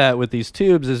would do that with these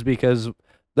tubes is because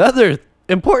the other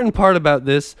important part about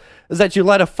this is that you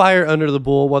light a fire under the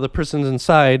bull while the person's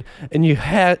inside, and you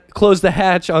close the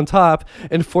hatch on top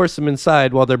and force them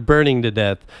inside while they're burning to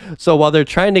death. So while they're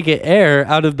trying to get air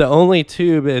out of the only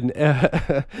tube in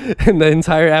the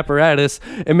entire apparatus,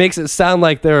 it makes it sound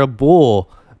like they're a bull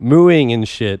mooing and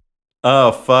shit.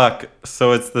 Oh, fuck.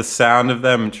 So it's the sound of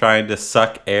them trying to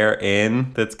suck air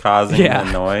in that's causing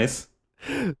the noise?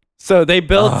 So they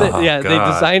built it, God. they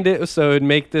designed it so it'd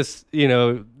make this, you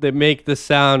know, they make the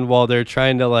sound while they're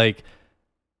trying to like,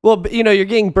 well, you know, you're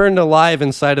getting burned alive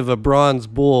inside of a bronze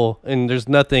bull, and there's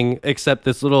nothing except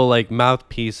this little like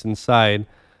mouthpiece inside.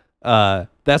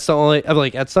 That's the only, I'm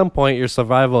like, at some point your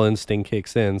survival instinct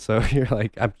kicks in, so you're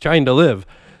like, I'm trying to live.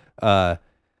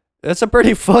 That's a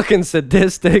pretty fucking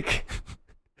sadistic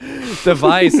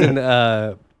device, and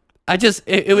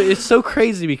it's so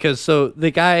crazy because so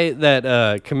the guy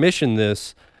that commissioned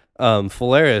this,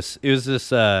 Phalaris, it was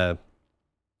this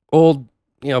old,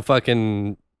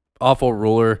 fucking awful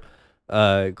ruler,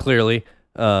 clearly.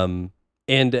 So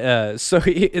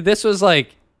this was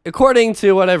like, according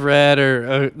to what I've read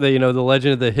or the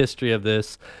legend of the history of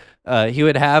this, he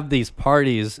would have these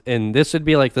parties, and this would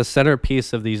be like the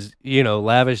centerpiece of these,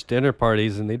 lavish dinner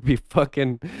parties, and they'd be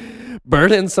fucking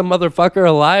burning some motherfucker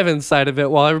alive inside of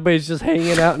it while everybody's just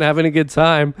hanging out and having a good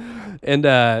time. And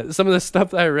some of the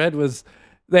stuff that I read was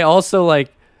they also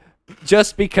like,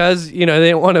 just because, they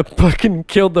didn't want to fucking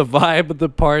kill the vibe of the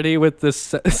party with the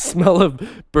smell of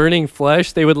burning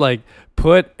flesh, they would like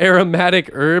put aromatic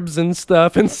herbs and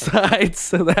stuff inside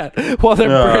so that while they're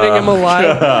burning him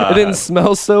alive, it didn't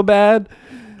smell so bad.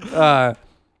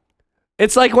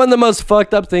 It's like one of the most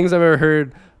fucked up things I've ever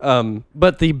heard.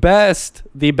 But the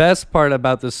best part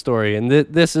about this story, and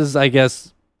this is, I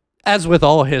guess, as with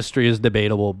all history, is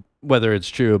debatable whether it's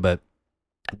true, but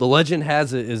the legend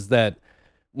has it is that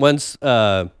once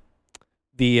the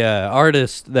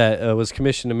artist that was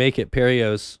commissioned to make it,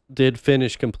 Perios, did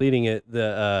finish completing it,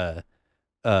 the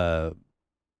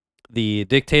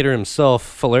dictator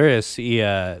himself, Phalaris,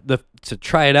 to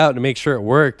try it out to make sure it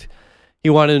worked, he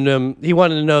wanted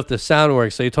to know if the sound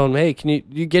works. So he told him, "Hey, can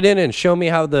you get in and show me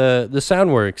how the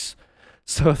sound works?"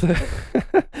 So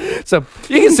so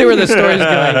you can see where the story's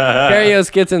going. Perios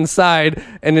gets inside,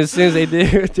 and as soon as they do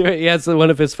it, he has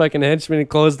one of his fucking henchmen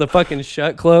close the fucking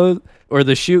chute closed,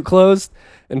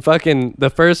 and fucking the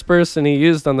first person he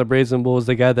used on the Brazen Bull is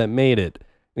the guy that made it,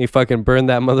 and he fucking burned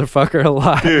that motherfucker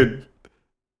alive. Dude,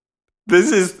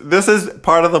 this is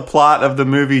part of the plot of the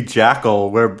movie Jackal,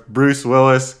 where Bruce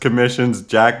Willis commissions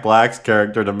Jack Black's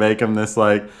character to make him this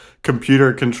like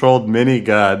computer controlled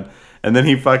minigun. And then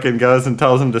he fucking goes and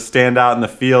tells him to stand out in the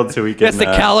field so he can. Is he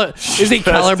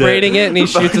calibrating it and he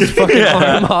shoots his fucking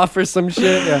arm off or some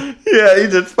shit? Yeah, he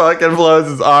just fucking blows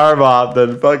his arm off,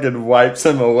 then fucking wipes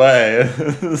him away.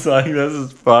 It's like, this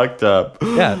is fucked up.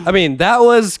 Yeah, I mean, that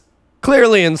was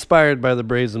clearly inspired by the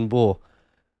Brazen Bull.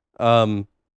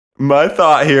 My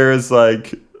thought here is so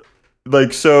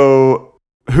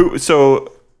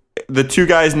the two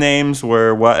guys' names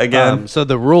were what again? So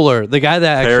the ruler, the guy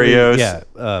that actually, Perios.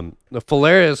 The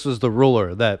Phalaris was the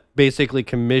ruler that basically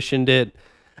commissioned it.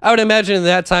 I would imagine at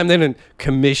that time they didn't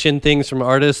commission things from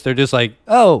artists. They're just like,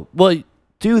 oh, well,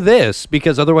 do this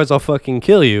because otherwise I'll fucking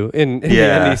kill you. And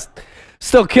he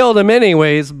still killed him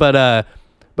anyways. But yeah,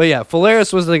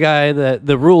 Phalaris was the guy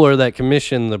the ruler that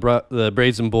commissioned the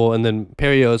Brazen Bull, and then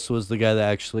Perios was the guy that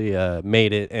actually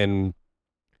made it, and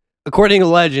according to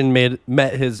legend,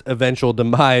 met his eventual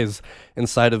demise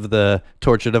inside of the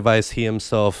torture device he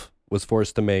himself was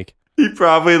forced to make. He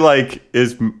probably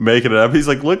is making it up. He's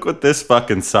like, look what this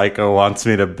fucking psycho wants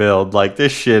me to build. Like,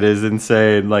 this shit is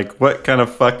insane. Like, what kind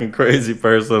of fucking crazy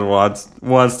person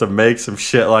wants to make some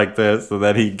shit like this? And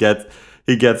then he gets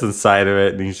inside of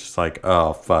it and he's just like,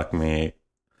 oh, fuck me.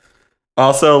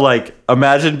 Also,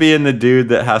 imagine being the dude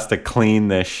that has to clean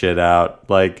this shit out.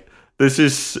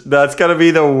 That's gonna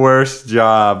be the worst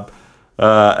job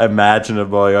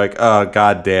imaginable. You're like, oh,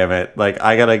 god damn it.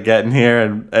 I gotta get in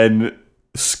here and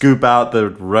scoop out the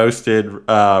roasted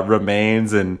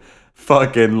remains and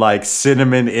fucking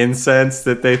cinnamon incense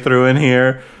that they threw in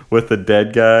here with the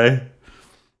dead guy.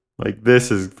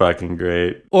 This is fucking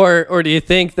great. Or do you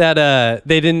think that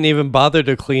they didn't even bother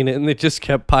to clean it and they just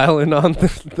kept piling on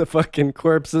the fucking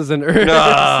corpses and earth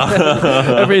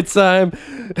every time?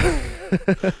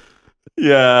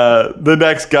 Yeah, the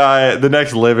next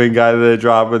living guy that they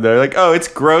drop in there, oh, it's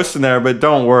gross in there, but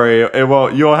don't worry, you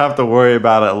won't have to worry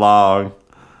about it long.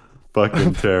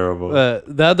 Fucking terrible.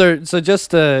 So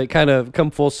just to kind of come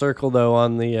full circle though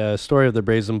on the story of the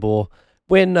Brazen Bull,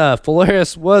 when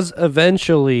Phalaris was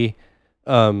eventually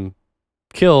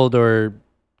killed or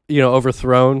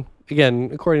overthrown,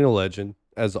 again according to legend,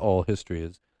 as all history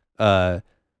is,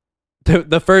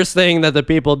 the first thing that the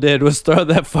people did was throw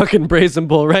that fucking Brazen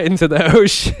Bull right into the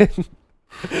ocean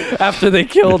after they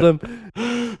killed him.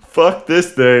 Fuck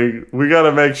this thing. We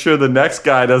gotta make sure the next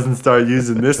guy doesn't start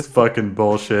using this fucking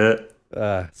bullshit.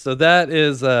 So that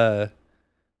is the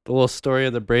little story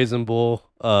of the Brazen Bull.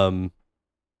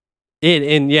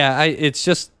 It's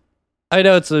just, I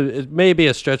know it may be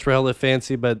a stretch for hell of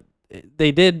fancy, but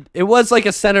it was like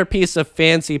a centerpiece of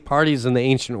fancy parties in the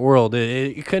ancient world.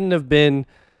 It couldn't have been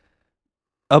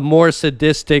a more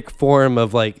sadistic form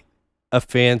of a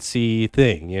fancy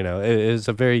thing, it is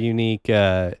a very unique.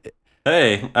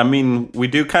 Hey, I mean, we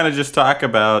do kind of just talk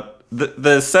about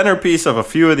the centerpiece of a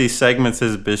few of these segments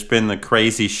has just been the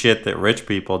crazy shit that rich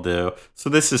people do. So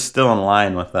this is still in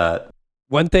line with that.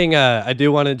 One thing I do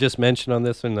want to just mention on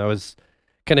this one, I was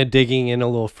kind of digging in a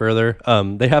little further.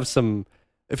 They have some,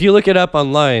 if you look it up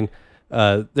online,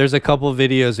 there's a couple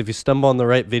videos. If you stumble on the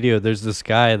right video, there's this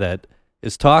guy that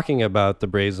is talking about the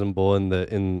Brazen Bull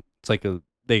it's like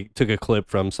they took a clip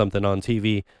from something on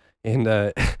TV, and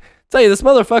tell you, this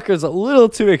motherfucker's a little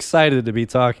too excited to be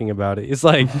talking about it. He's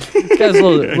like, this guy's a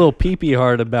little pee-pee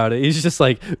hard about it. He's just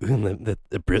like,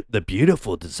 the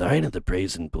beautiful design of the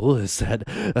Brazen Bull is that,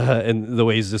 and the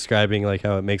way he's describing like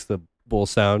how it makes the bull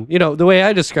sound. You know, the way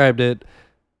I described it,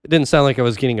 it didn't sound like I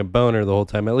was getting a boner the whole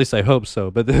time. At least I hope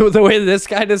so. But the way this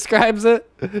guy describes it,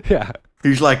 yeah.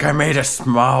 He's like, I made a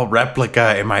small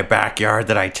replica in my backyard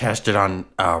that I tested on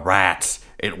rats.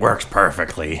 It works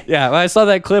perfectly. Yeah, when I saw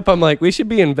that clip, I'm like, we should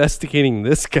be investigating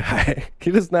this guy. He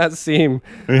does not seem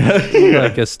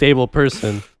like a stable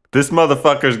person. This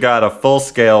motherfucker's got a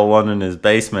full-scale one in his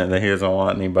basement that he doesn't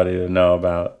want anybody to know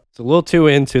about. It's a little too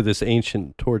into this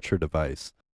ancient torture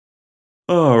device.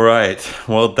 All right.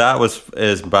 Well, that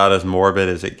is about as morbid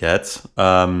as it gets.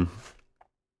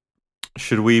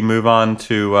 Should we move on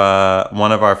to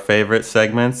one of our favorite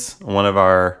segments? One of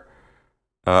our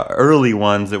early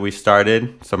ones that we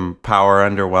started, some Power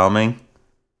Underwhelming.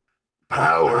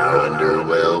 Power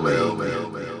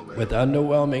underwhelming. With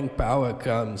underwhelming power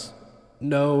comes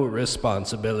no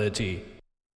responsibility.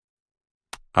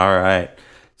 All right.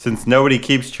 Since nobody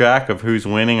keeps track of who's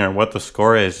winning or what the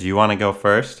score is, do you want to go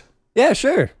first? Yeah,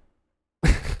 sure.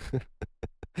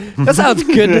 That sounds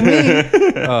good to me.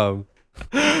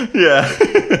 Yeah.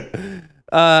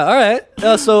 All right.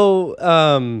 So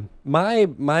my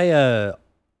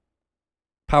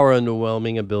power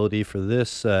underwhelming ability for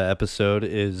this episode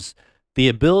is the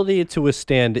ability to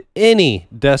withstand any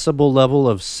decibel level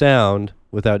of sound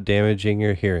without damaging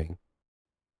your hearing.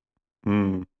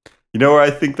 You know where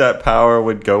I think that power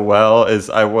would go well is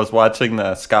I was watching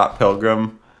the Scott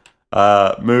Pilgrim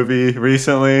movie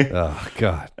recently. Oh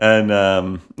God.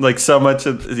 And like so much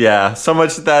of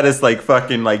that is like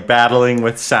fucking like battling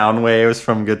with sound waves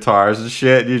from guitars and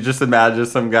shit. You just imagine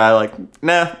some guy like,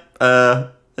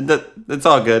 it's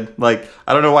all good. Like,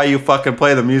 I don't know why you fucking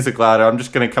play the music louder. I'm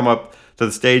just gonna come up to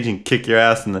the stage and kick your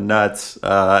ass in the nuts,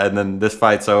 and then this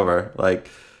fight's over. Like,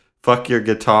 fuck your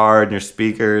guitar and your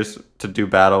speakers to do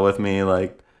battle with me.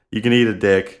 Like, you can eat a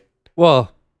dick.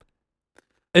 Well,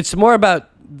 it's more about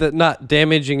the not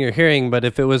damaging your hearing, but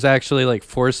if it was actually like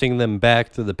forcing them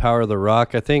back to the power of the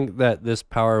rock, I think that this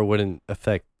power wouldn't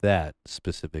affect that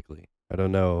specifically. I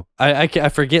don't know. I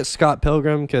forget Scott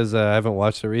Pilgrim because I haven't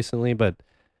watched it recently, but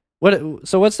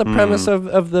what's the premise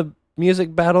of the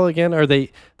music battle again? Are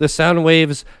the sound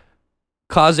waves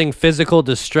causing physical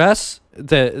distress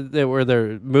that where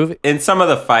they're moving? In some of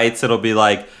the fights, it'll be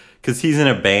like, because he's in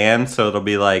a band, so it'll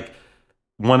be like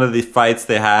one of the fights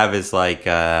they have is like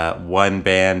one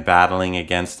band battling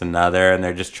against another, and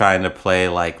they're just trying to play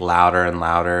like louder and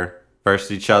louder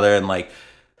versus each other, and like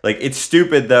it's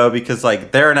stupid though because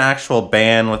like they're an actual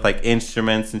band with like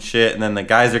instruments and shit, and then the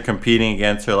guys are competing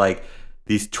against are like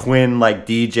these twin like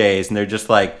DJs, and they're just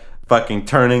like fucking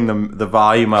turning the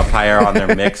volume up higher on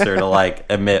their mixer to like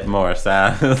emit more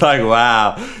sound. It's like,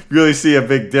 wow, you really see a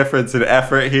big difference in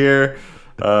effort here.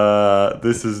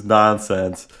 This is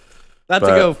nonsense. Not to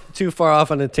go too far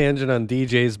off on a tangent on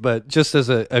DJs, but just as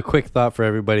a quick thought for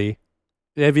everybody,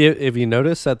 have you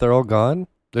noticed that they're all gone?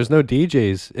 There's no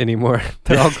DJs anymore.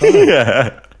 They're all gone.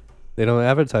 Yeah. They don't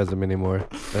advertise them anymore.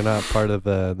 They're not part of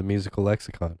the musical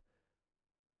lexicon.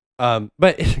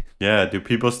 But yeah, do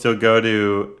people still go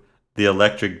to the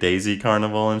Electric Daisy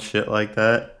Carnival and shit like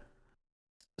that?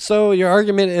 So your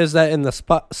argument is that in the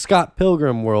Scott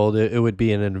Pilgrim world, it would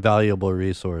be an invaluable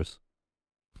resource.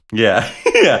 Yeah,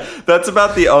 yeah, that's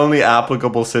about the only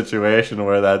applicable situation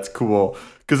where that's cool.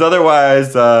 Because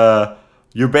otherwise,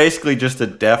 you're basically just a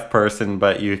deaf person,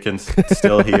 but you can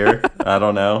still hear. I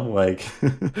don't know, like.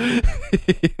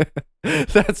 Yeah,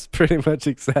 that's pretty much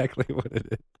exactly what it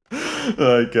is.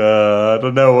 Like, I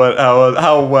don't know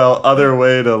how well other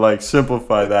way to like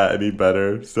simplify that any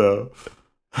better. So.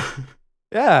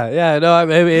 Yeah, no, I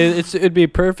mean, it'd be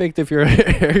perfect if you're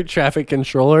a air traffic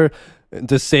controller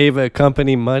to save a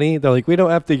company money. They're like, we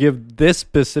don't have to give this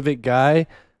specific guy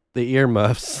the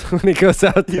earmuffs when he goes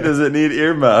out there. He doesn't need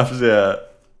earmuffs, yeah.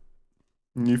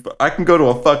 I can go to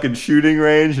a fucking shooting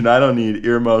range and I don't need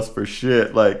earmuffs for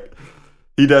shit. Like,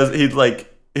 he's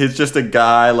just a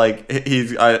guy, like,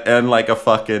 he's and like a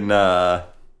fucking,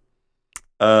 what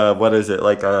is it?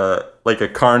 Like a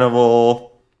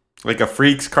carnival, like a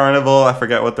freaks carnival. I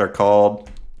forget what they're called.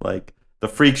 Like, the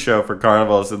freak show for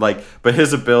carnivals, and like, but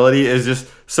his ability is just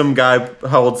some guy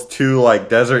holds 2 like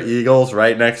desert eagles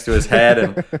right next to his head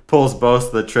and pulls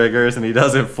both the triggers, and he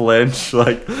doesn't flinch.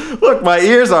 Like, look, my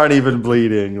ears aren't even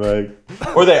bleeding, like,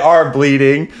 or they are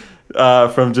bleeding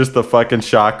from just the fucking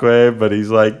shockwave, but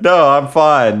he's like, no, I'm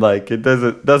fine. Like, it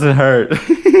doesn't hurt.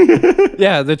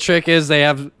 Yeah, the trick is they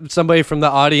have somebody from the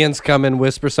audience come and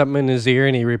whisper something in his ear,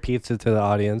 and he repeats it to the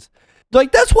audience.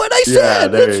 Like, that's what I said. Yeah,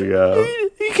 there you go.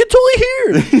 You can totally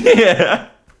hear. Yeah.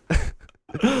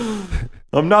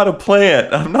 I'm not a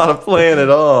plant. I'm not a plant at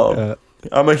all.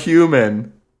 I'm a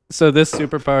human. So this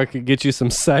superpower could get you some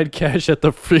side cash at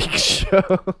the freak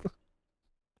show.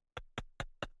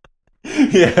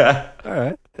 Yeah. All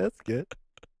right, that's good.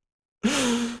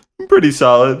 Pretty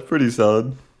solid. Pretty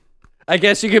solid. I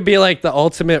guess you could be like the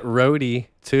ultimate roadie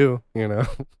too, you know?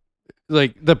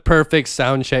 Like the perfect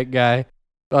sound check guy.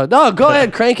 No, go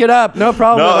ahead, crank it up. No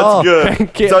problem at all. No, it's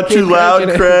good. It's not too loud,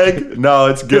 Craig. No,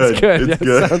 it's good. It's good. It's Yeah,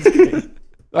 good. sounds good.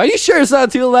 Are you sure it's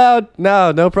not too loud?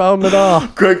 No problem at all.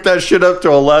 Crank that shit up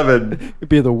to 11. It'd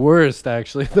be the worst,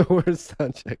 actually. The worst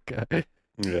sound check guy.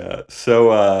 Yeah.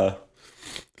 So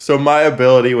my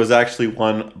ability was actually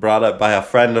one brought up by a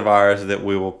friend of ours that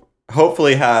we will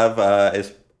hopefully have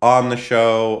is on the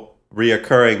show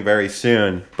reoccurring very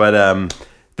soon. But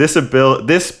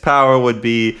this power would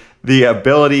be the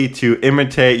ability to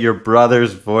imitate your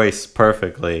brother's voice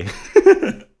perfectly.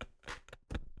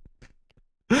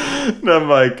 And I'm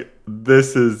like,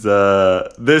 this is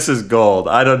gold.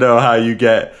 I don't know how you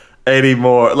get any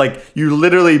more. Like, you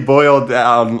literally boiled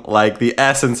down like the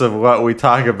essence of what we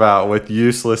talk about with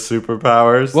useless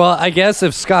superpowers. Well, I guess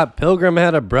if Scott Pilgrim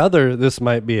had a brother, this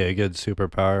might be a good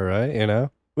superpower, right? You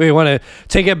know? We want to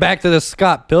take it back to the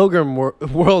Scott Pilgrim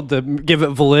world to give it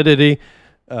validity.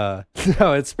 No,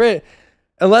 it's pretty.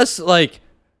 Unless, like,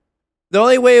 the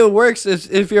only way it works is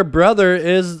if your brother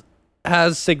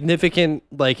has significant,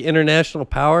 like, international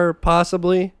power,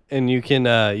 possibly, and you can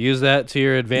use that to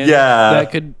your advantage. Yeah.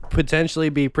 That could potentially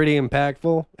be pretty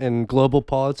impactful in global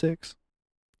politics.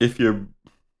 If you're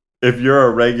a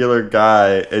regular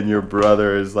guy and your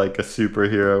brother is like a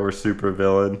superhero or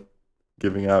supervillain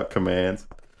giving out commands,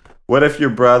 what if your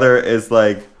brother is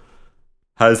like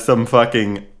has some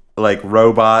fucking like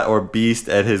robot or beast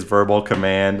at his verbal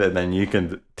command, and then you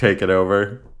can take it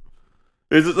over?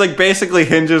 It's like basically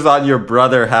hinges on your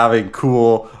brother having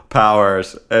cool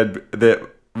powers and that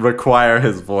require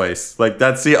his voice. Like,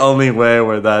 that's the only way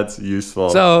where that's useful.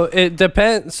 So it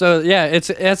depends. So yeah,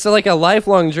 it's like a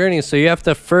lifelong journey. So you have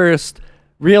to first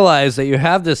realize that you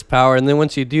have this power, and then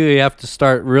once you do, you have to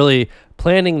start really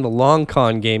planning the long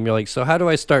con game. You're like, so how do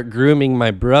I start grooming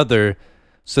my brother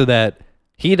so that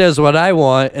he does what I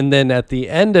want, and then at the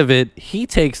end of it, he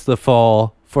takes the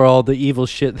fall for all the evil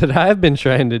shit that I've been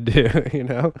trying to do, you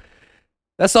know?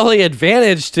 That's the only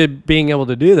advantage to being able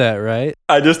to do that, right?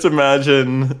 I just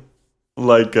imagine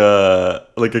like a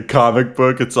comic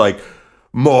book. It's like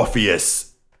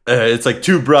Morpheus. It's like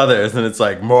 2 brothers, and it's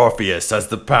like Morpheus has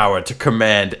the power to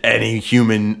command any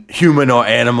human or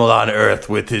animal on Earth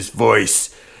with his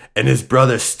voice, and his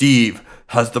brother Steve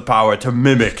has the power to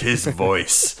mimic his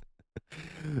voice.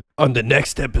 On the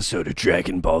next episode of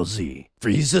Dragon Ball Z,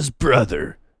 Frieza's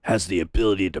brother has the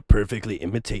ability to perfectly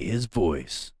imitate his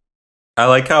voice. I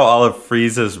like how all of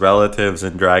Frieza's relatives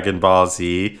in Dragon Ball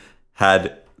Z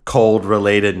had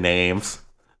cold-related names,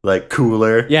 like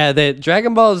Cooler. Yeah,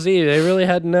 Dragon Ball Z, they really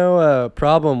had no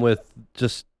problem with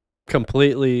just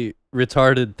completely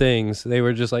retarded things. They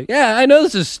were just like, yeah, I know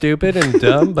this is stupid and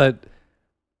dumb, but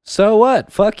so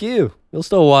what? Fuck you. You'll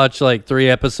still watch like 3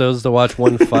 episodes to watch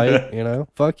one fight, you know?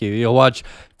 Fuck you. You'll watch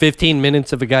 15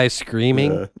 minutes of a guy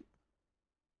screaming. Yeah.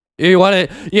 You want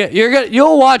to? Yeah,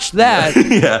 you'll watch that.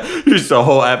 Yeah, just a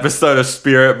whole episode of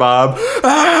Spirit Bomb.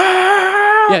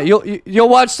 Yeah, you'll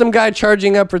watch some guy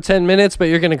charging up for 10 minutes, but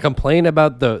you're gonna complain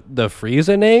about the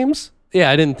Frieza names? Yeah,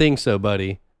 I didn't think so,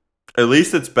 buddy. At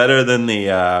least it's better than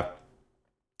the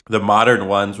modern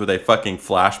ones where they fucking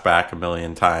flashback a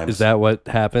million times. Is that what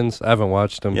happens? I haven't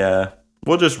watched them. Yeah,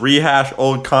 we'll just rehash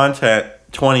old content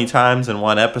 20 times in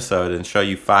one episode and show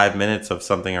you 5 minutes of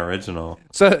something original.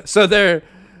 So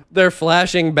they're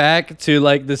flashing back to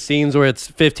like the scenes where it's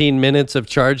 15 minutes of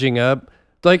charging up.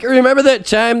 Like, remember that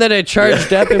time that I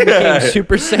charged up and became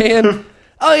Super Saiyan?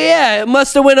 Oh yeah, it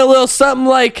must have went a little something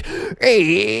like.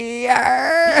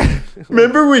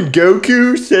 Remember when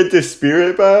Goku said the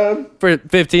Spirit Bomb for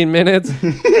 15 minutes?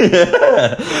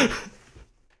 Yeah.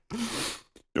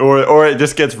 Or it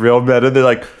just gets real meta. They're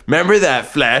like, remember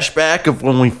that flashback of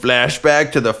when we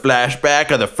flashback to the flashback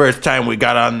of the first time we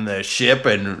got on the ship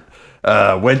and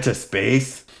went to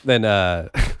space? then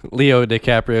Leo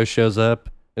DiCaprio shows up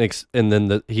and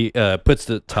then he puts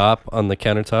the top on the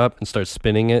countertop and starts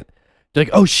spinning it. They're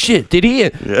like, oh shit, did he?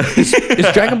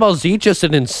 Is Dragon Ball Z just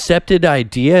an incepted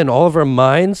idea in all of our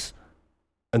minds?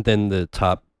 And then the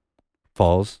top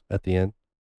falls at the end.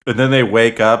 And then they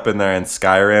wake up and they're in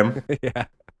Skyrim. Yeah.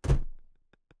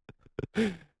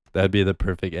 That'd be the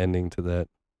perfect ending to that.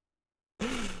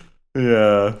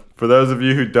 Yeah. For those of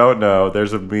you who don't know,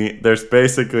 there's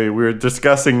basically, we were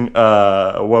discussing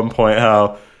at one point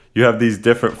how you have these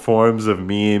different forms of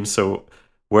memes. So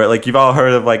where, like, you've all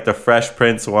heard of like the Fresh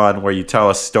Prince one where you tell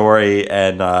a story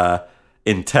and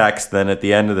in text, then at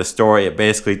the end of the story it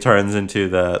basically turns into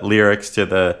the lyrics to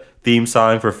the theme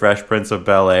song for Fresh Prince of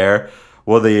Bel-Air.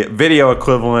 Well, the video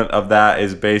equivalent of that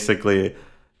is basically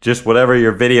just whatever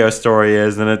your video story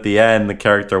is, and at the end the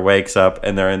character wakes up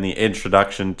and they're in the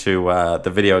introduction to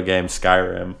the video game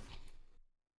Skyrim.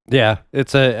 Yeah,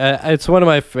 it's one of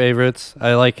my favorites.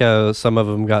 I like how some of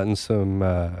them gotten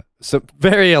some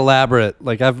very elaborate.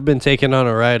 Like, I've been taken on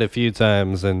a ride a few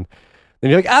times, and then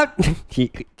you're like, ah,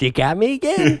 you got me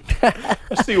again. I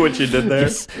see what you did there.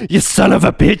 You son of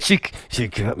a bitch, you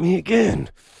got me again.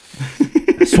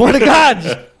 I swear to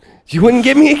God, you wouldn't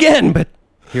get me again, but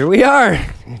here we are.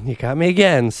 And you got me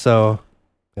again, so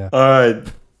yeah. All right.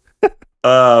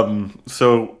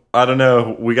 So I don't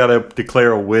know. We got to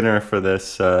declare a winner for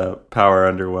this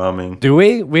Power Underwhelming. Do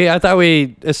we? I thought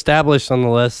we established on the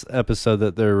last episode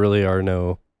that there really are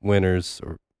no winners.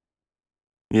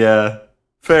 Yeah,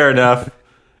 fair enough.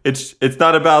 It's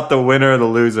not about the winner or the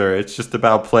loser. It's just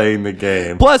about playing the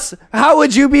game. Plus, how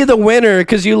would you be the winner?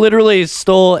 Because you literally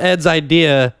stole Ed's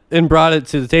idea and brought it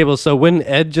to the table. So wouldn't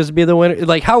Ed just be the winner?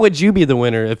 Like, how would you be the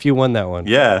winner if you won that one?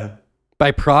 Yeah. By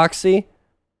proxy?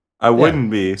 I wouldn't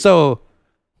be. So,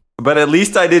 but at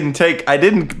least I didn't take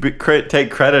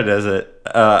credit as it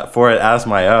for it as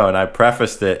my own. I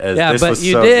prefaced it as this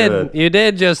was so good. You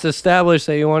did just establish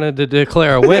that you wanted to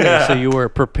declare a winner, so you were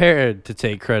prepared to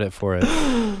take credit for it.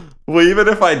 Well, even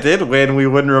if I did win, we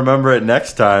wouldn't remember it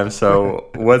next time. So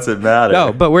what's it matter?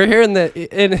 No, but we're here in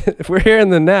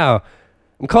the now.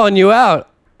 I'm calling you out.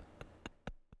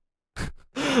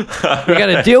 You got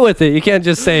to deal with it. You can't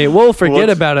just say, "We'll forget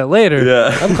about it later."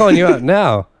 Yeah. I'm calling you out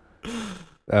now.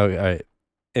 Oh, all right.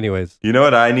 Anyways, you know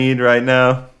what I need right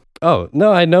now? Oh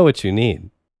no, I know what you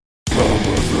need.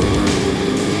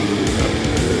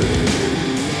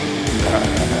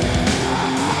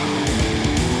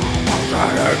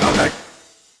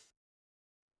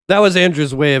 That was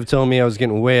Andrew's way of telling me I was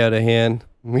getting way out of hand.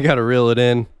 We got to reel it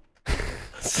in.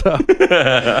 So,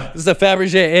 this is a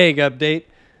Fabergé egg update.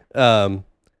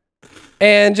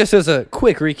 And just as a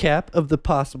quick recap of the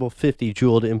possible 50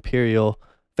 jeweled Imperial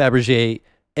Fabergé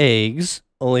eggs,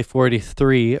 only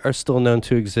 43 are still known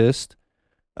to exist.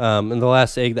 And the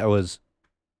last egg that was,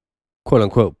 quote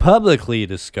unquote, publicly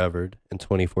discovered in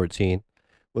 2014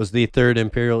 was the third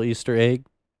Imperial Easter egg.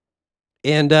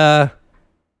 And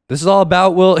this is all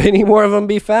about, will any more of them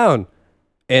be found?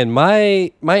 And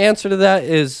my answer to that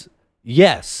is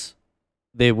yes,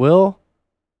 they will.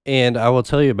 And I will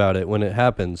tell you about it when it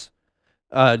happens.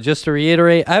 Just to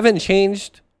reiterate, I haven't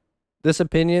changed this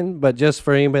opinion, but just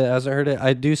for anybody that hasn't heard it,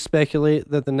 I do speculate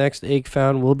that the next egg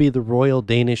found will be the Royal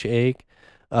Danish egg,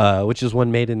 which is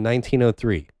one made in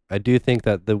 1903. I do think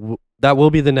that that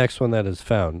will be the next one that is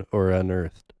found or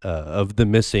unearthed of the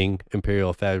missing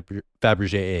Imperial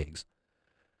Fabergé eggs.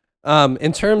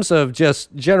 In terms of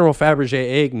just general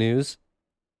Fabergé egg news,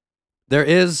 there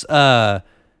is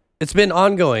it's been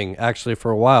ongoing actually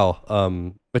for a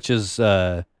while, which is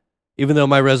even though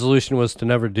my resolution was to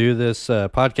never do this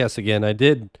podcast again, I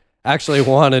did actually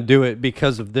want to do it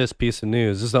because of this piece of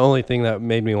news. This is the only thing that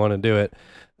made me want to do it.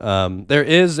 There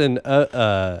is an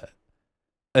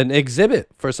exhibit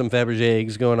for some Fabergé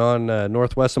eggs going on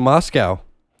northwest of Moscow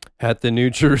at the New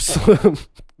Jerusalem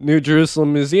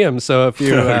Museum. So if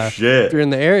you if you're in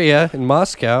the area in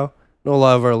Moscow, I know a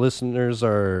lot of our listeners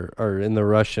are in the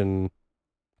Russian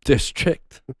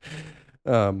district.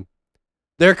 They're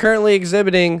currently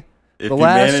exhibiting the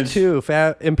last two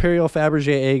Imperial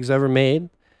Fabergé eggs ever made: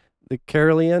 the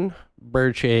Carolean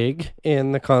Birch egg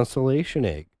and the Constellation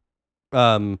egg.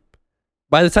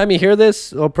 By the time you hear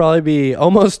this, it'll probably be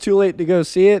almost too late to go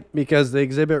see it because the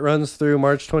exhibit runs through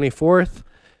March 24th.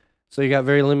 So you got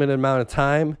very limited amount of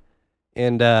time.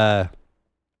 And, I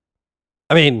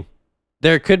mean,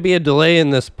 there could be a delay in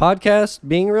this podcast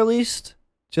being released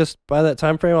just by that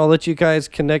time frame. I'll let you guys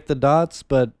connect the dots,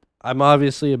 but I'm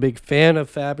obviously a big fan of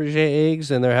Fabergé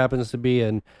eggs, and there happens to be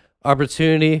an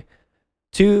opportunity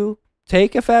to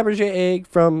take a Fabergé egg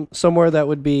from somewhere that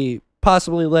would be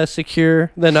possibly less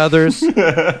secure than others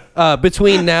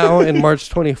between now and March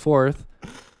 24th.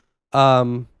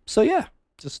 So yeah,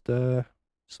 just let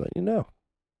you know.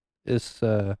 It's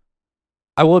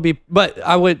I will be, but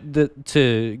I would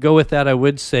to go with that. I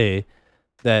would say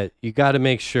that you got to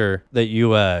make sure that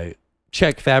you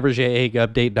check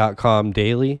FabergéEggUpdate.com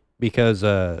daily, because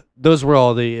those were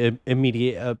all the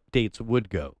immediate updates would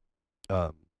go.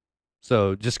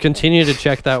 So just continue to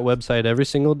check that website every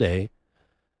single day,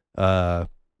 and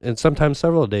sometimes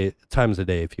several times a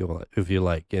day if you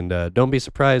like. And don't be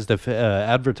surprised if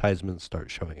advertisements start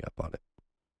showing up on it.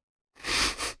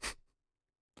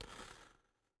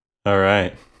 All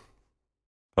right,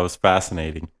 that was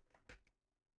fascinating.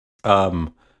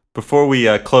 Before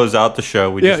we close out the show,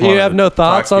 we just you have no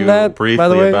thoughts on that, briefly by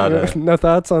the way. about No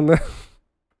thoughts on the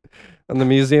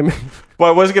museum. Well,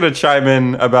 I was gonna chime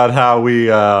in about how we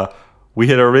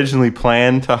had originally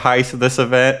planned to heist this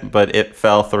event, but it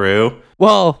fell through.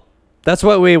 Well, that's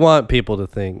what we want people to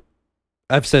think.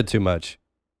 I've said too much.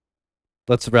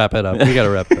 Let's wrap it up. We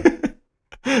gotta wrap it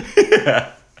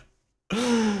up.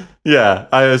 Yeah,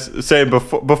 I was saying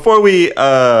before we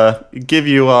give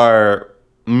you our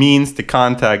means to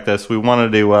contact us, we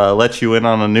wanted to let you in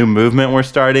on a new movement we're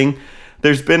starting.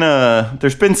 There's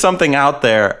been something out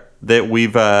there that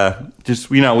we've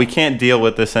we can't deal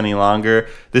with this any longer.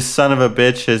 This son of a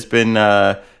bitch has been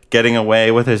getting away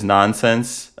with his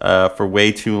nonsense for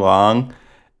way too long,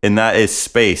 and that is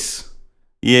space.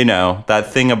 You know,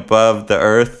 that thing above the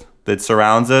Earth that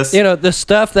surrounds us. You know, the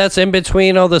stuff that's in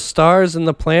between all the stars and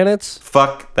the planets.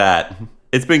 Fuck that.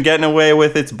 It's been getting away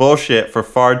with its bullshit for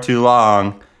far too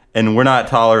long, and we're not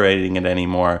tolerating it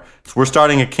anymore. So we're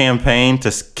starting a campaign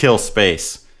to kill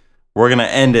space. We're going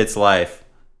to end its life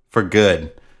for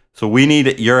good. So we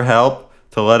need your help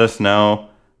to let us know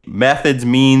methods,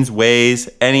 means, ways,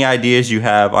 any ideas you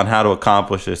have on how to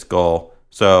accomplish this goal.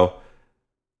 So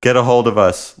get a hold of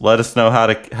us. Let us know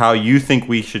how you think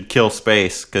we should kill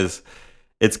space, because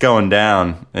it's going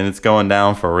down, and it's going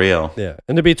down for real. Yeah,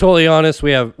 and to be totally honest,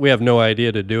 we have no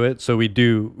idea to do it, so we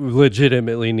do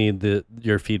legitimately need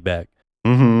your feedback.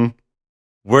 Mm-hmm.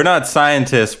 We're not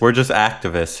scientists. We're just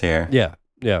activists here. Yeah.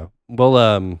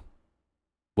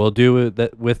 We'll do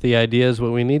that with the ideas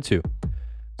what we need to.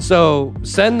 So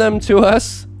send them to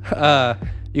us.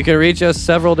 You can reach us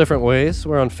several different ways.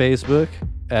 We're on Facebook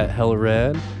at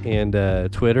HellaRad, and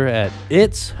Twitter at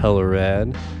It's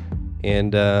HellaRad.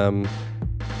 And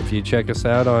if you check us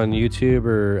out on YouTube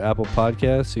or Apple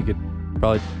Podcasts, you could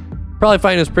probably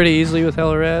find us pretty easily with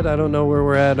HellaRad. I don't know where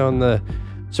we're at on the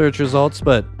search results,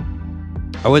 but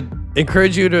I would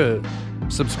encourage you to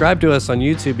subscribe to us on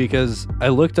YouTube, because I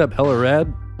looked up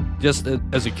HellaRad just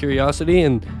as a curiosity,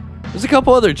 and there's a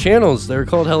couple other channels that are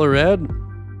called HellaRad,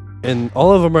 and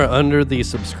all of them are under the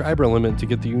subscriber limit to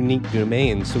get the unique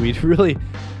domain. So we really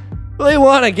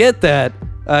want to get that,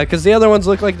 because the other ones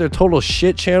look like they're total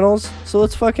shit channels. So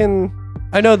let's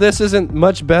I know this isn't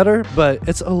much better, but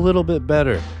it's a little bit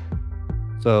better.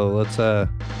 So let's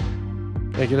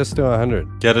get us to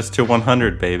 100. Get us to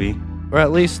 100, baby. Or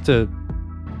at least to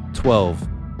 12.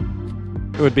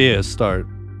 It would be a start.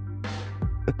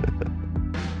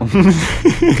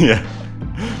 Yeah.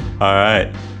 All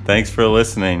right. Thanks for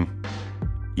listening.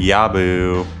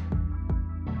 Yabu.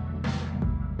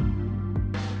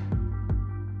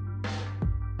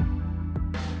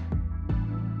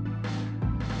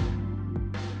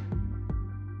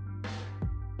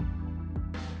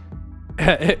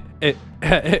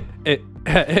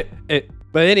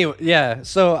 But anyway, yeah.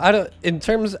 So I don't. In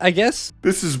terms, I guess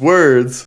this is words.